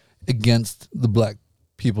Afrikaans against the black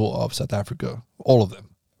people of South Africa, all of them,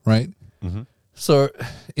 right? Mm-hmm. So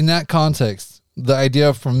in that context, the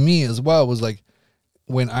idea for me as well was like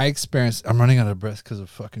when I experienced, I'm running out of breath because of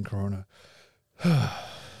fucking Corona.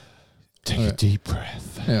 Take a deep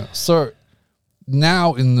breath. Yeah. So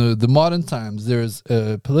now in the modern times, there's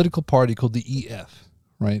a political party called the EF,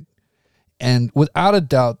 right? And without a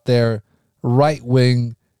doubt, they're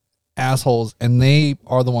right-wing assholes, and they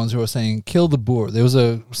are the ones who are saying kill the Boer. There was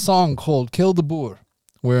a song called Kill the Boer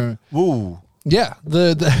where the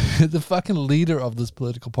fucking leader of this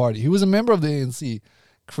political party, he was a member of the ANC,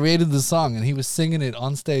 created the song and he was singing it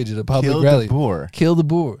on stage at a public rally. Kill the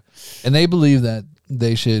Boer. And they believe that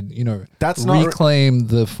they should, you know, reclaim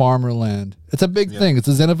the farmer land. It's a big thing. It's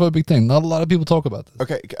a xenophobic thing. Not a lot of people talk about this.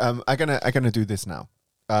 Okay, I'm gonna do this now.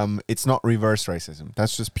 It's not reverse racism.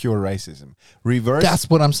 That's just pure racism. That's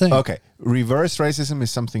what I'm saying. Okay. Reverse racism is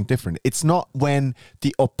something different. It's not when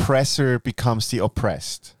the oppressor becomes the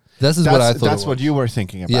oppressed. What I thought. That's what you were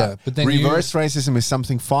thinking about. Yeah, but then reverse racism is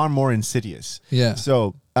something far more insidious. Yeah.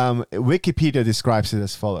 So Wikipedia describes it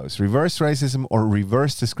as follows. Reverse racism or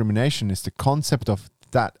reverse discrimination is the concept of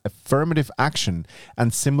that affirmative action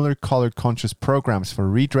and similar color conscious programs for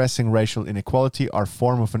redressing racial inequality are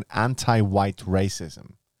form of an anti-white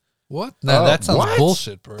racism. What? No, that sounds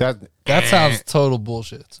bullshit, bro. That sounds total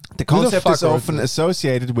bullshit. The concept is often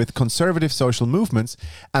associated with conservative social movements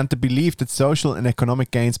and the belief that social and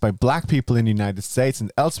economic gains by black people in the United States and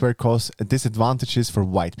elsewhere cause disadvantages for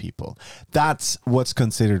white people. That's what's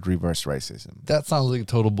considered reverse racism. That sounds like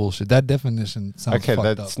total bullshit. That definition sounds fucked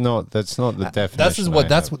up. That's not the definition.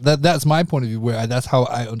 That's my point of view. Where that's how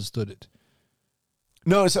I understood it.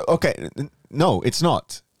 No, so okay, no, it's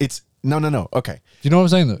not. It's no. Okay, you know what I'm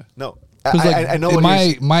saying though? No. I know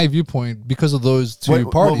my viewpoint because of those two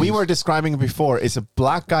parties. What we were describing before is a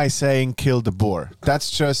black guy saying "kill the Boer." That's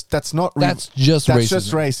just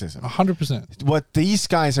racism. 100%. What these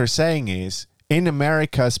guys are saying is in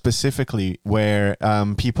America specifically, where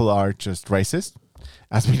people are just racist,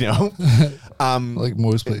 as we know. Like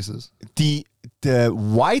most places. The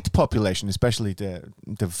white population, especially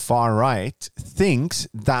the far right, thinks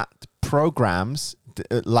that programs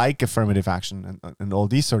like affirmative action and all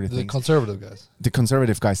these sort of The things,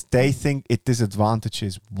 conservative guys. they think it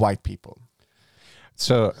disadvantages white people.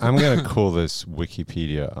 So I'm going to call this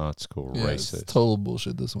Wikipedia article Yeah, it's racist. total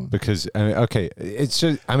bullshit, this one. Because, it's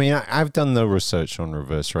just, I've done no research on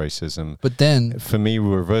reverse racism. But then, For me,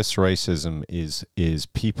 reverse racism is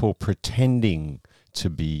people pretending to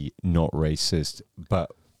be not racist, but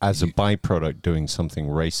as a byproduct doing something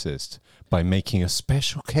racist by making a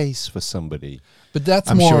special case for somebody. but that's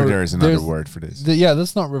I'm more. sure there is another word for this. Yeah,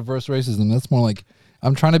 that's not reverse racism. That's more like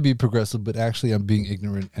I'm trying to be progressive, but actually I'm being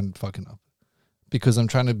ignorant and fucking up because I'm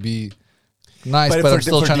trying to be nice, but I'm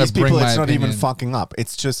still trying to bring my it's not opinion. even fucking up.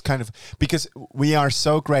 It's just kind of because we are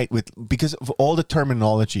so great because of all the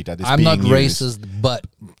terminology that is I'm being not used. racist, but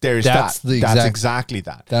There's That's that. the That's exact- exactly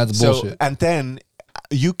that. that's So, bullshit. and then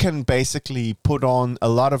you can basically put on a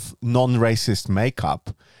lot of non-racist makeup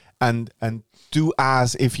and do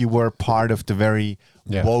as if you were part of the very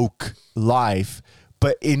woke life,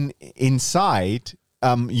 but inside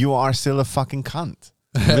you are still a fucking cunt.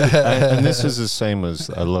 And this is the same as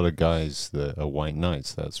a lot of guys that are white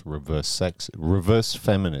knights. That's reverse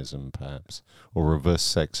feminism, perhaps, or reverse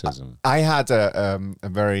sexism. I had a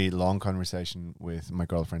very long conversation with my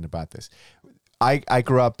girlfriend about this. I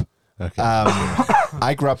grew up. Okay.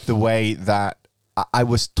 I grew up the way that I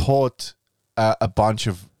was taught a bunch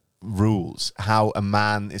of rules how a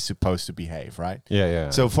man is supposed to behave, right? Yeah.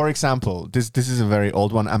 So, for example, this is a very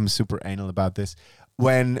old one. I'm super anal about this.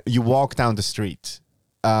 When you walk down the street,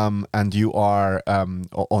 and you are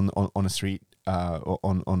on a street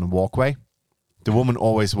on a walkway, the woman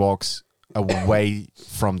always walks away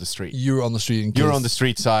from the street. You're on the street. In case, You're on the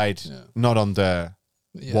street side, not on the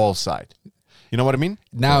wall side. You know what I mean?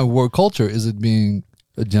 Now, in work culture, is it being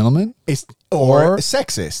a gentleman? Or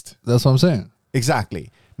sexist. That's what I'm saying. Exactly.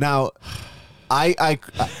 Now, I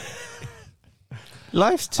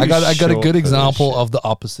Life's too I got a short good for example this of the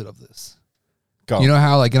opposite of this. go. You know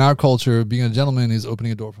how, like in our culture, being a gentleman is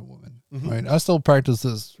opening a door for women, right? I still practice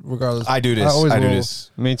this regardless. I do this. always I do will.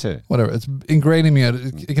 this. shit. Me too. Whatever. It's ingrained in me.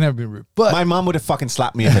 It can never be rude. But My mom would have fucking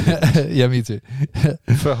slapped me if I did. yeah, me too.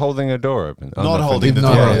 For holding a door open. Not nothing. holding the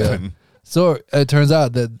No, door yeah. open. So it turns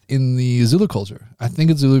out that in the Zulu culture, I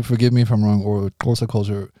think it's Zulu, forgive me if I'm wrong, or Xhosa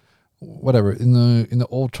culture, whatever, in the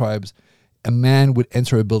old tribes, a man would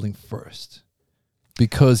enter a building first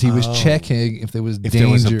because he was checking if there was If danger there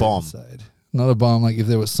was a bomb. inside. Not a bomb, like if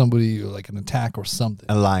there was somebody, or like an attack or something.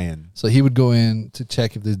 A lion. So he would go in to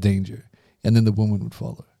check if there's danger, and then the woman would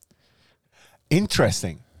follow.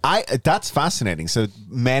 Interesting. That's fascinating. So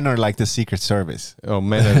men are like the Secret Service. Oh,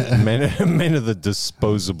 men are the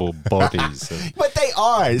disposable bodies. But they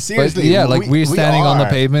are. But Seriously. yeah, like we're standing on the are.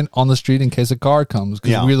 pavement on the street in case a car comes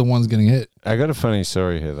because Yeah. we're the ones getting hit. I got a funny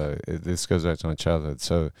story here, though. This goes back to my childhood.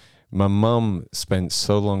 So my mum spent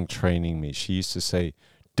so long training me. She used to say,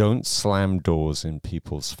 don't slam doors in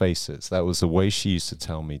people's faces. That was the way she used to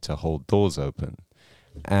tell me to hold doors open.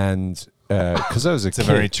 And because I was It's kid, a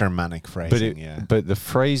very Germanic phrasing, but the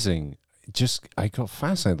phrasing, I got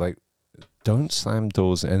fascinated. Like, don't slam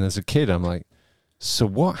doors. And as a kid, I'm like, so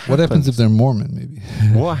what happens? What happens if they're Mormon, maybe?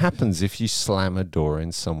 What happens if you slam a door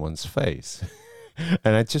in someone's face?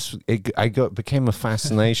 And became a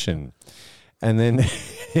fascination. And then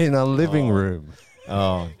in our living room,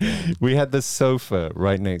 we had the sofa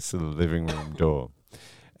right next to the living room door.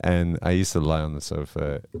 And I used to lie on the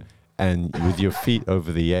sofa, and with your feet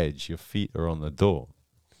over the edge, your feet are on the door.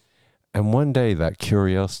 And one day that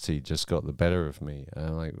curiosity just got the better of me. And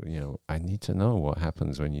I'm like, I need to know what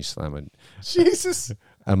happens when you slam it. Jesus.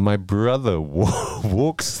 And my brother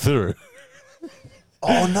walks through.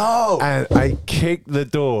 Oh, no. And I kicked the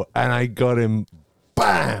door and I got him,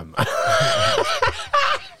 bam.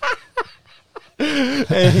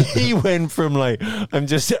 And he went from like, I'm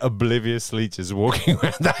just obliviously just walking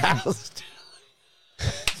around the house.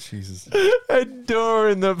 Jesus. A door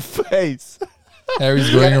in the face. Harry's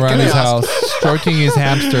going around his house, stroking his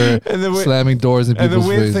hamster, And the slamming doors in And people's the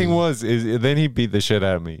weird faces. thing was, then he beat the shit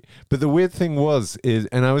out of me. But the weird thing was,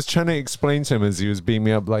 and I was trying to explain to him as he was beating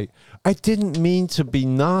me up, like, I didn't mean to be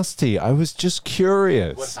nasty. I was just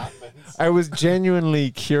curious. What happens? I was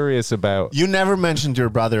genuinely curious about. You never mentioned your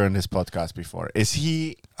brother on this podcast before. Is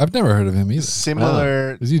he I've never heard of him either.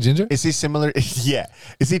 similar? Is he ginger? Is he similar? Yeah.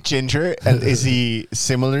 Is he ginger? And is he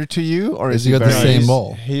similar to you? Or Has is he got the very- same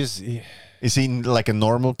mole? Is he like a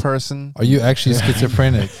normal person? Are you actually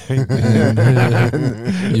schizophrenic?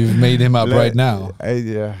 And you've made him up right now.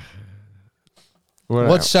 Yeah.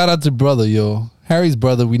 What shout out to brother, yo? Harry's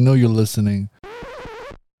brother, we know you're listening.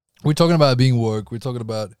 We're talking about being woke. We're talking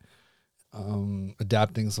about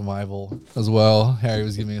adapting survival as well. Harry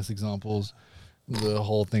was giving us examples. The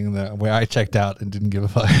whole thing where I checked out and didn't give a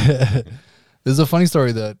fuck. There's a funny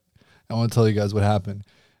story that I want to tell you guys what happened.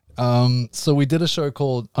 So we did a show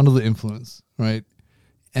called Under the Influence, right?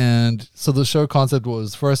 And so the show concept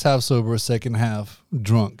was first half sober, second half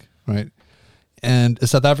drunk, right? And a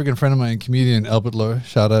South African friend of mine, comedian Albert Lowe,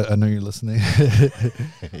 shout out, I know you're listening.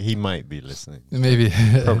 He might be listening. Maybe.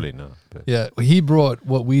 Probably not. But. Yeah, he brought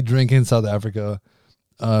what we drink in South Africa,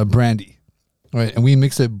 brandy, right? And we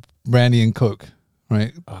mix it brandy and Coke,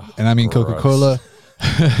 right? Oh, and I mean gross. Coca-Cola.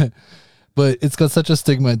 But it's got such a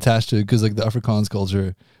stigma attached to it because like the Afrikaans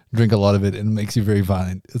culture drink a lot of it and it makes you very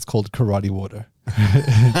violent. It's called karate water.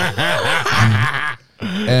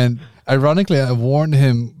 And ironically, I warned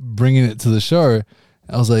him bringing it to the show.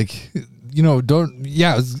 I was like,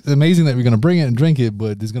 it's amazing that we're going to bring it and drink it,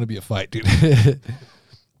 but there's going to be a fight, dude. And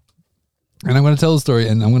I'm going to tell the story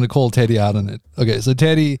and I'm going to call Teddy out on it. Okay, so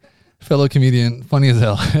Teddy, fellow comedian, funny as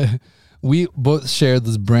hell. We both shared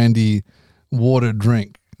this brandy water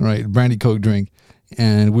drink, right? Brandy Coke drink.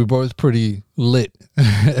 And we're both pretty lit.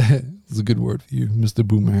 It's a good word for you, Mr.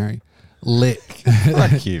 Boomer Harry. Lit.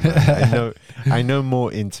 Fuck you, man. I know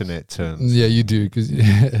more internet terms. Yeah, you do.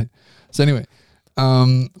 So anyway,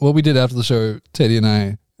 what we did after the show, Teddy and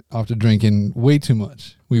I, after drinking way too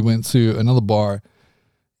much, we went to another bar.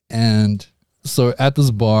 And so at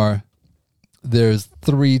this bar, there's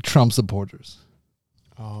 3 Trump supporters.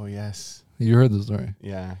 Oh, yes. You heard the story?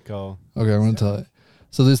 Yeah, go. Okay, I'm going to tell it.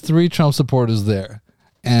 So there's 3 Trump supporters there.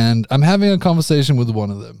 And I'm having a conversation with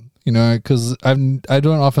one of them. Because I don't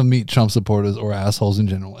often meet Trump supporters or assholes in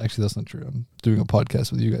general. Actually, that's not true. I'm doing a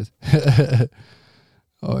podcast with you guys.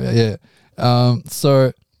 Oh, yeah.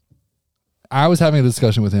 So I was having a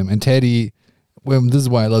discussion with him. And Teddy, this is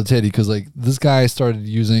why I love Teddy, because like this guy started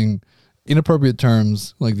using inappropriate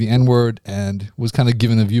terms like the N-word and was kind of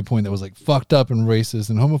given a viewpoint that was like fucked up and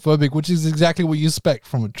racist and homophobic, which is exactly what you expect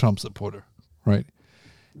from a Trump supporter, right?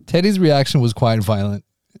 Teddy's reaction was quite violent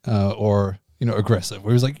or aggressive,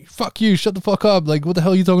 where he was like, fuck you, shut the fuck up. Like, what the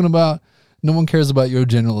hell are you talking about? No one cares about your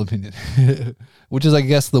general opinion, which is, I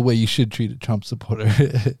guess, the way you should treat a Trump supporter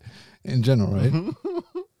in general, right?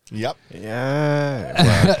 Yep. Yeah.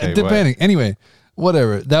 Well, okay, depending. Anyway,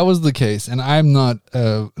 whatever. That was the case. And I'm not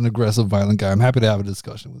an aggressive, violent guy. I'm happy to have a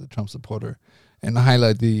discussion with a Trump supporter and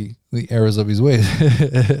highlight the errors of his ways.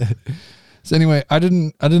 So anyway, I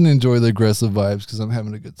didn't enjoy the aggressive vibes because I'm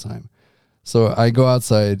having a good time. So I go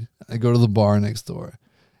outside, I go to the bar next door,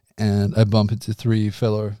 and I bump into 3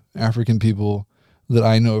 fellow African people that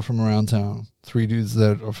I know from around town. 3 dudes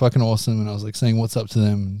that are fucking awesome, and I was like saying what's up to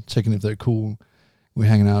them, checking if they're cool. We're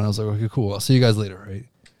hanging out, and I was like, okay, cool. I'll see you guys later, right?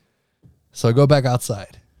 So I go back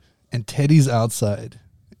outside, and Teddy's outside,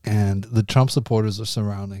 and the Trump supporters are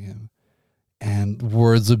surrounding him, and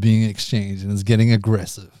words are being exchanged, and it's getting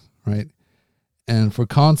aggressive, right? And for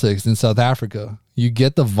context, in South Africa, you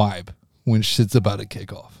get the vibe when shit's about to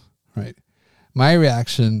kick off, right? My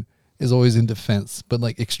reaction is always in defense, but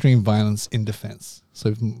like extreme violence in defense. So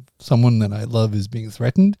if someone that I love is being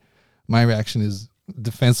threatened, my reaction is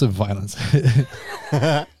defensive violence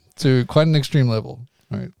to quite an extreme level,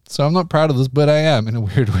 right? So I'm not proud of this, but I am in a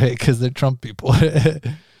weird way because they're Trump people.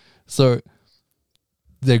 So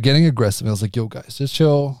they're getting aggressive. I was like, yo, guys, just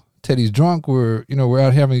chill. Teddy's drunk. We're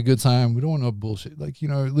out here having a good time. We don't want no bullshit. Like,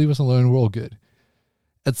 leave us alone. We're all good.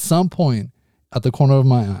 At some point, at the corner of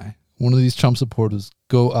my eye, one of these Trump supporters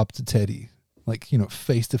go up to Teddy, like,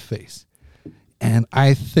 face to face. And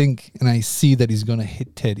I think and I see that he's going to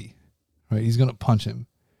hit Teddy, right? He's going to punch him.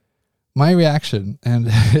 My reaction and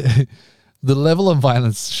the level of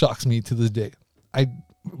violence shocks me to this day. I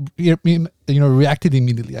reacted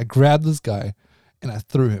immediately. I grabbed this guy and I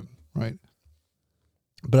threw him, right?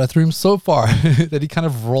 But I threw him so far that he kind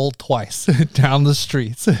of rolled twice down the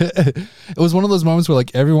streets. It was one of those moments where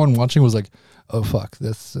like everyone watching was like, oh fuck,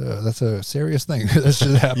 that's a serious thing. That's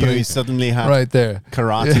just happening. You suddenly had right there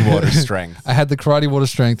karate water strength. I had the karate water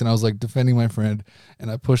strength and I was like defending my friend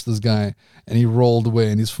and I pushed this guy and he rolled away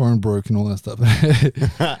and his phone broke and all that stuff.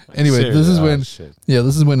 Anyway, this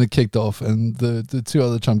is when it kicked off and the 2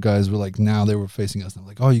 other Trump guys were like, now they were facing us. And I'm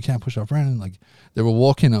like, oh, you can't push our friend. And like they were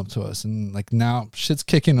walking up to us and like now shit's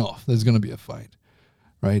kicking off. There's going to be a fight.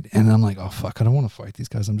 Right. And I'm like, oh fuck, I don't want to fight these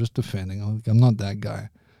guys. I'm just defending. I'm not that guy.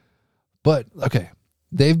 But, okay,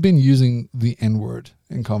 they've been using the N-word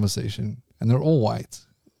in conversation, and they're all white.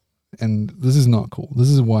 And this is not cool. This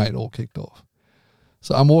is why it all kicked off.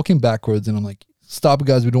 So I'm walking backwards, and I'm like, stop it,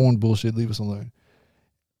 guys. We don't want bullshit. Leave us alone.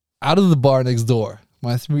 Out of the bar next door,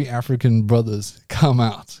 my 3 African brothers come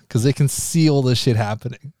out because they can see all this shit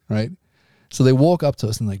happening, right? So they walk up to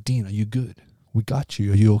us and like, Dean, are you good? We got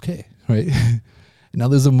you. Are you okay? Right? And now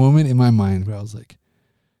there's a moment in my mind where I was like,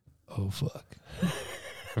 oh, fuck.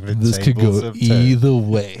 This could go either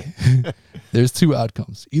way. There's 2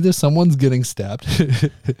 outcomes. Either someone's getting stabbed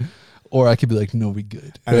or I could be like, no, we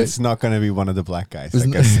good. And right? it's not going to be one of the black guys. There's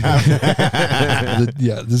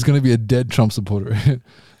going to be a dead Trump supporter.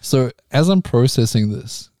 So as I'm processing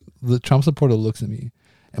this, the Trump supporter looks at me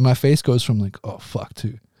and my face goes from like, oh, fuck,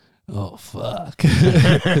 to, oh, fuck.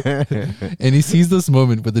 And he sees this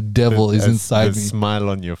moment where the devil is inside me. Smile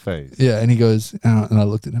on your face. Yeah. And he goes, and I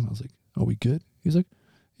looked at him. I was like, are we good? He's like,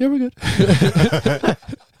 yeah, we're good.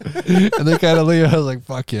 And they kind of leave. I was like,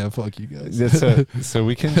 fuck yeah, fuck you guys. So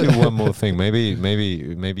we can do one more thing. Maybe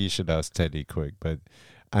you should ask Teddy quick, but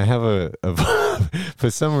I have a for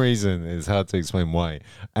some reason, it's hard to explain why.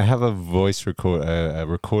 I have a voice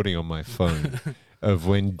recording on my phone of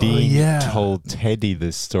when Dean told Teddy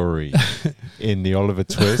this story in the Oliver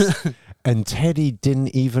Twist. And Teddy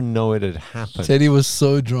didn't even know it had happened. Teddy was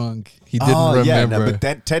so drunk. He didn't remember. Yeah, no,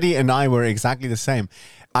 but Teddy and I were exactly the same.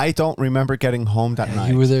 I don't remember getting home that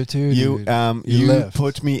night. You were there too, You left.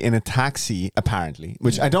 put me in a taxi, apparently,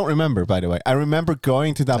 which I don't remember, by the way. I remember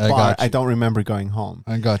going to that bar. got you. I don't remember going home.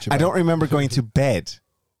 I got you. I don't remember going to bed.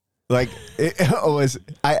 Like, it was...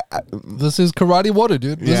 This is karate water,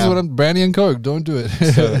 dude. This is what I'm... Brandy and Coke. Don't do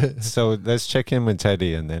it. So let's check in with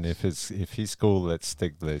Teddy, and then if he's cool, let's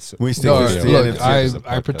stick this. We stick No, this. look, Yeah,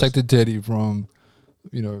 I protected Teddy from,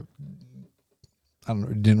 I don't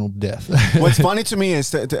know, general death. What's funny to me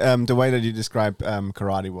is the way that you describe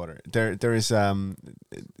karate water. There is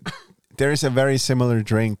a very similar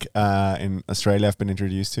drink in Australia I've been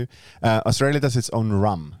introduced to. Australia does its own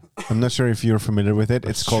rum. I'm not sure if you're familiar with it.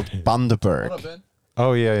 It's called Bundaberg.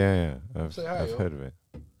 Oh yeah. I've yo. heard of it.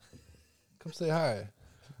 Come say hi.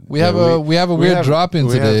 We have a weird drop in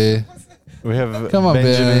today. We have Come on,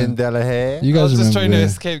 Benjamin Ben. Delahaye. You I guys was just remember trying to Ben.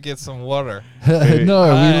 escape, get some water. No,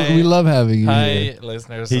 Hi. we love having you Hi, here.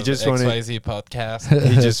 listeners He of just the wanted- XYZ podcast.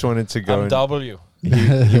 He just wanted to go. I'm And, W.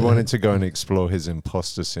 he wanted to go and explore his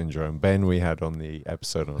imposter syndrome. Ben, we had on the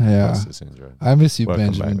episode on imposter syndrome. I miss you, Welcome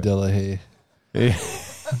Benjamin back, Ben. Delahaye. Yeah.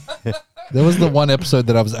 That was the one episode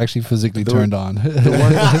that I was actually physically turned on.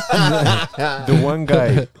 The one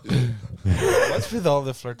guy. What's with all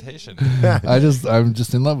the flirtation? I'm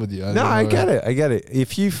just in love with you. No, I get it.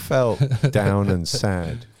 If you felt down and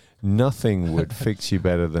sad, nothing would fix you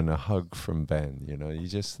better than a hug from Ben. You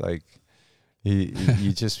just like he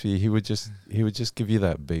would just give you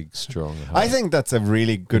that big strong hug. I think that's a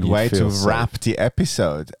really good You way to feel safe. wrap the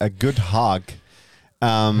episode. A good hug.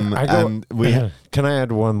 And we Can I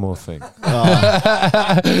add one more thing?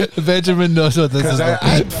 Benjamin knows what this is.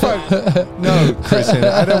 No, Christian,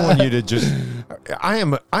 I don't want you to just. I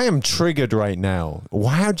am triggered right now.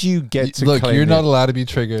 How do you get to Look, claim you're not it? allowed to be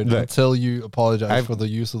triggered Look, until you apologize I've- for the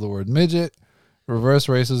use of the word midget, reverse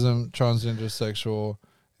racism, transgender, sexual,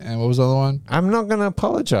 and what was the other one? I'm not going to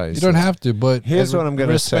apologize. You don't have to, but Here's what I'm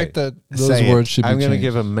gonna respect say. that those Say it. words should be I'm going to changed.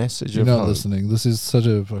 give a message You're of not hope. listening. This is such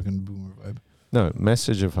a fucking boomer vibe. No,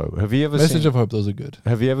 message of hope. Have you ever Message seen? of hope. Those are good.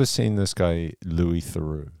 Have you ever seen this guy Louis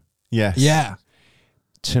Theroux? yes. Yeah.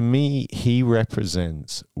 To me, he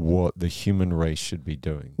represents what the human race should be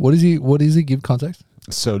doing. What does he give context?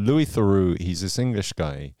 So Louis Theroux, he's this English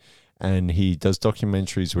guy, and he does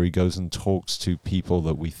documentaries where he goes and talks to people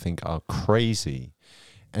that we think are crazy.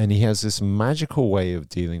 And he has this magical way of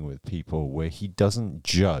dealing with people where he doesn't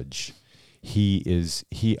judge.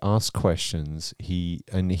 He asks questions, he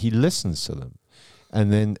listens to them.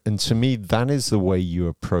 And to me, that is the way you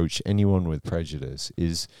approach anyone with prejudice.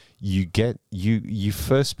 Is you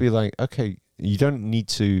first be like, okay, you don't need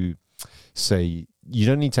to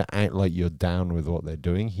act like you're down with what they're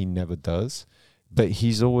doing. He never does, but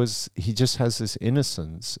he just has this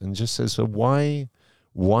innocence and just says, so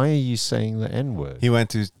why are you saying the N-word? He went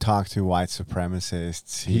to talk to white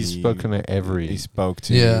supremacists. He's spoken at every. He spoke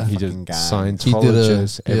to Yeah. He did fucking gangs.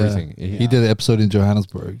 Scientologists, everything. He did an episode in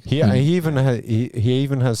Johannesburg. He even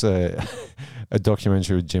has a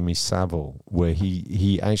documentary with Jimmy Savile where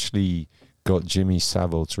he actually got Jimmy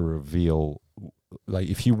Savile to reveal, like,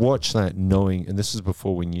 if you watch that knowing, and this is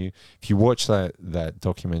before we knew, if you watch that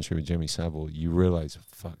documentary with Jimmy Savile, you realize,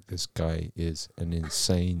 fuck, this guy is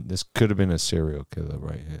this could have been a serial killer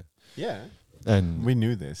right here. Yeah. And We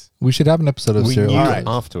knew this. We should have an episode of we serial. knew All it right.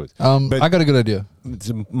 afterwards. I got a good idea.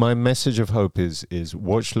 My message of hope is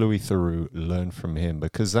watch Louis Theroux, learn from him,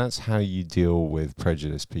 because that's how you deal with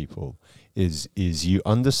prejudiced people. Is you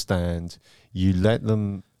understand, you let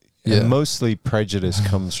them. Yeah. And mostly prejudice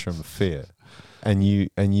comes from fear. and you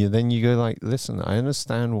then you go like, listen, I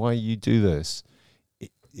understand why you do this.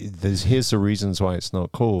 Here's the reasons why it's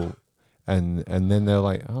not cool. And then they're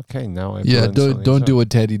like, okay, now I've learned something. Don't do what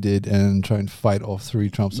Teddy did and try and fight off 3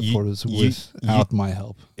 Trump supporters without my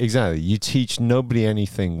help. Exactly. You teach nobody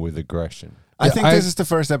anything with aggression. I think this is the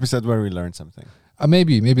first episode where we learned something.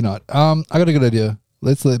 Maybe not. I got a good idea.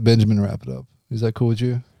 Let's let Benjamin wrap it up. Is that cool with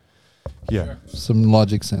you? Yeah. Sure. Some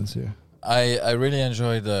logic sense here. I really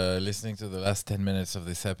enjoyed listening to the last 10 minutes of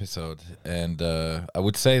this episode, and I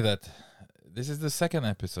would say that this is the second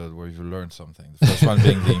episode where you learned something. The first one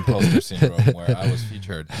being the imposter syndrome, where I was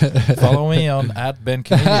featured. Follow me on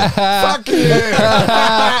 @BenComedian. Fuck you!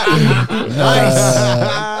 Nice.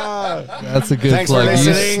 That's a good Thanks for plug.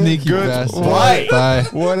 You listening. sneaky Good. bastard. Bye. Bye.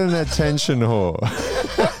 What an attention whore.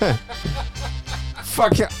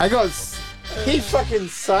 Fuck it. He fucking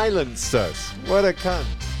silenced us. What a cunt.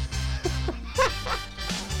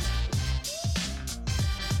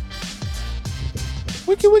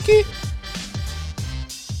 Wiki wiki.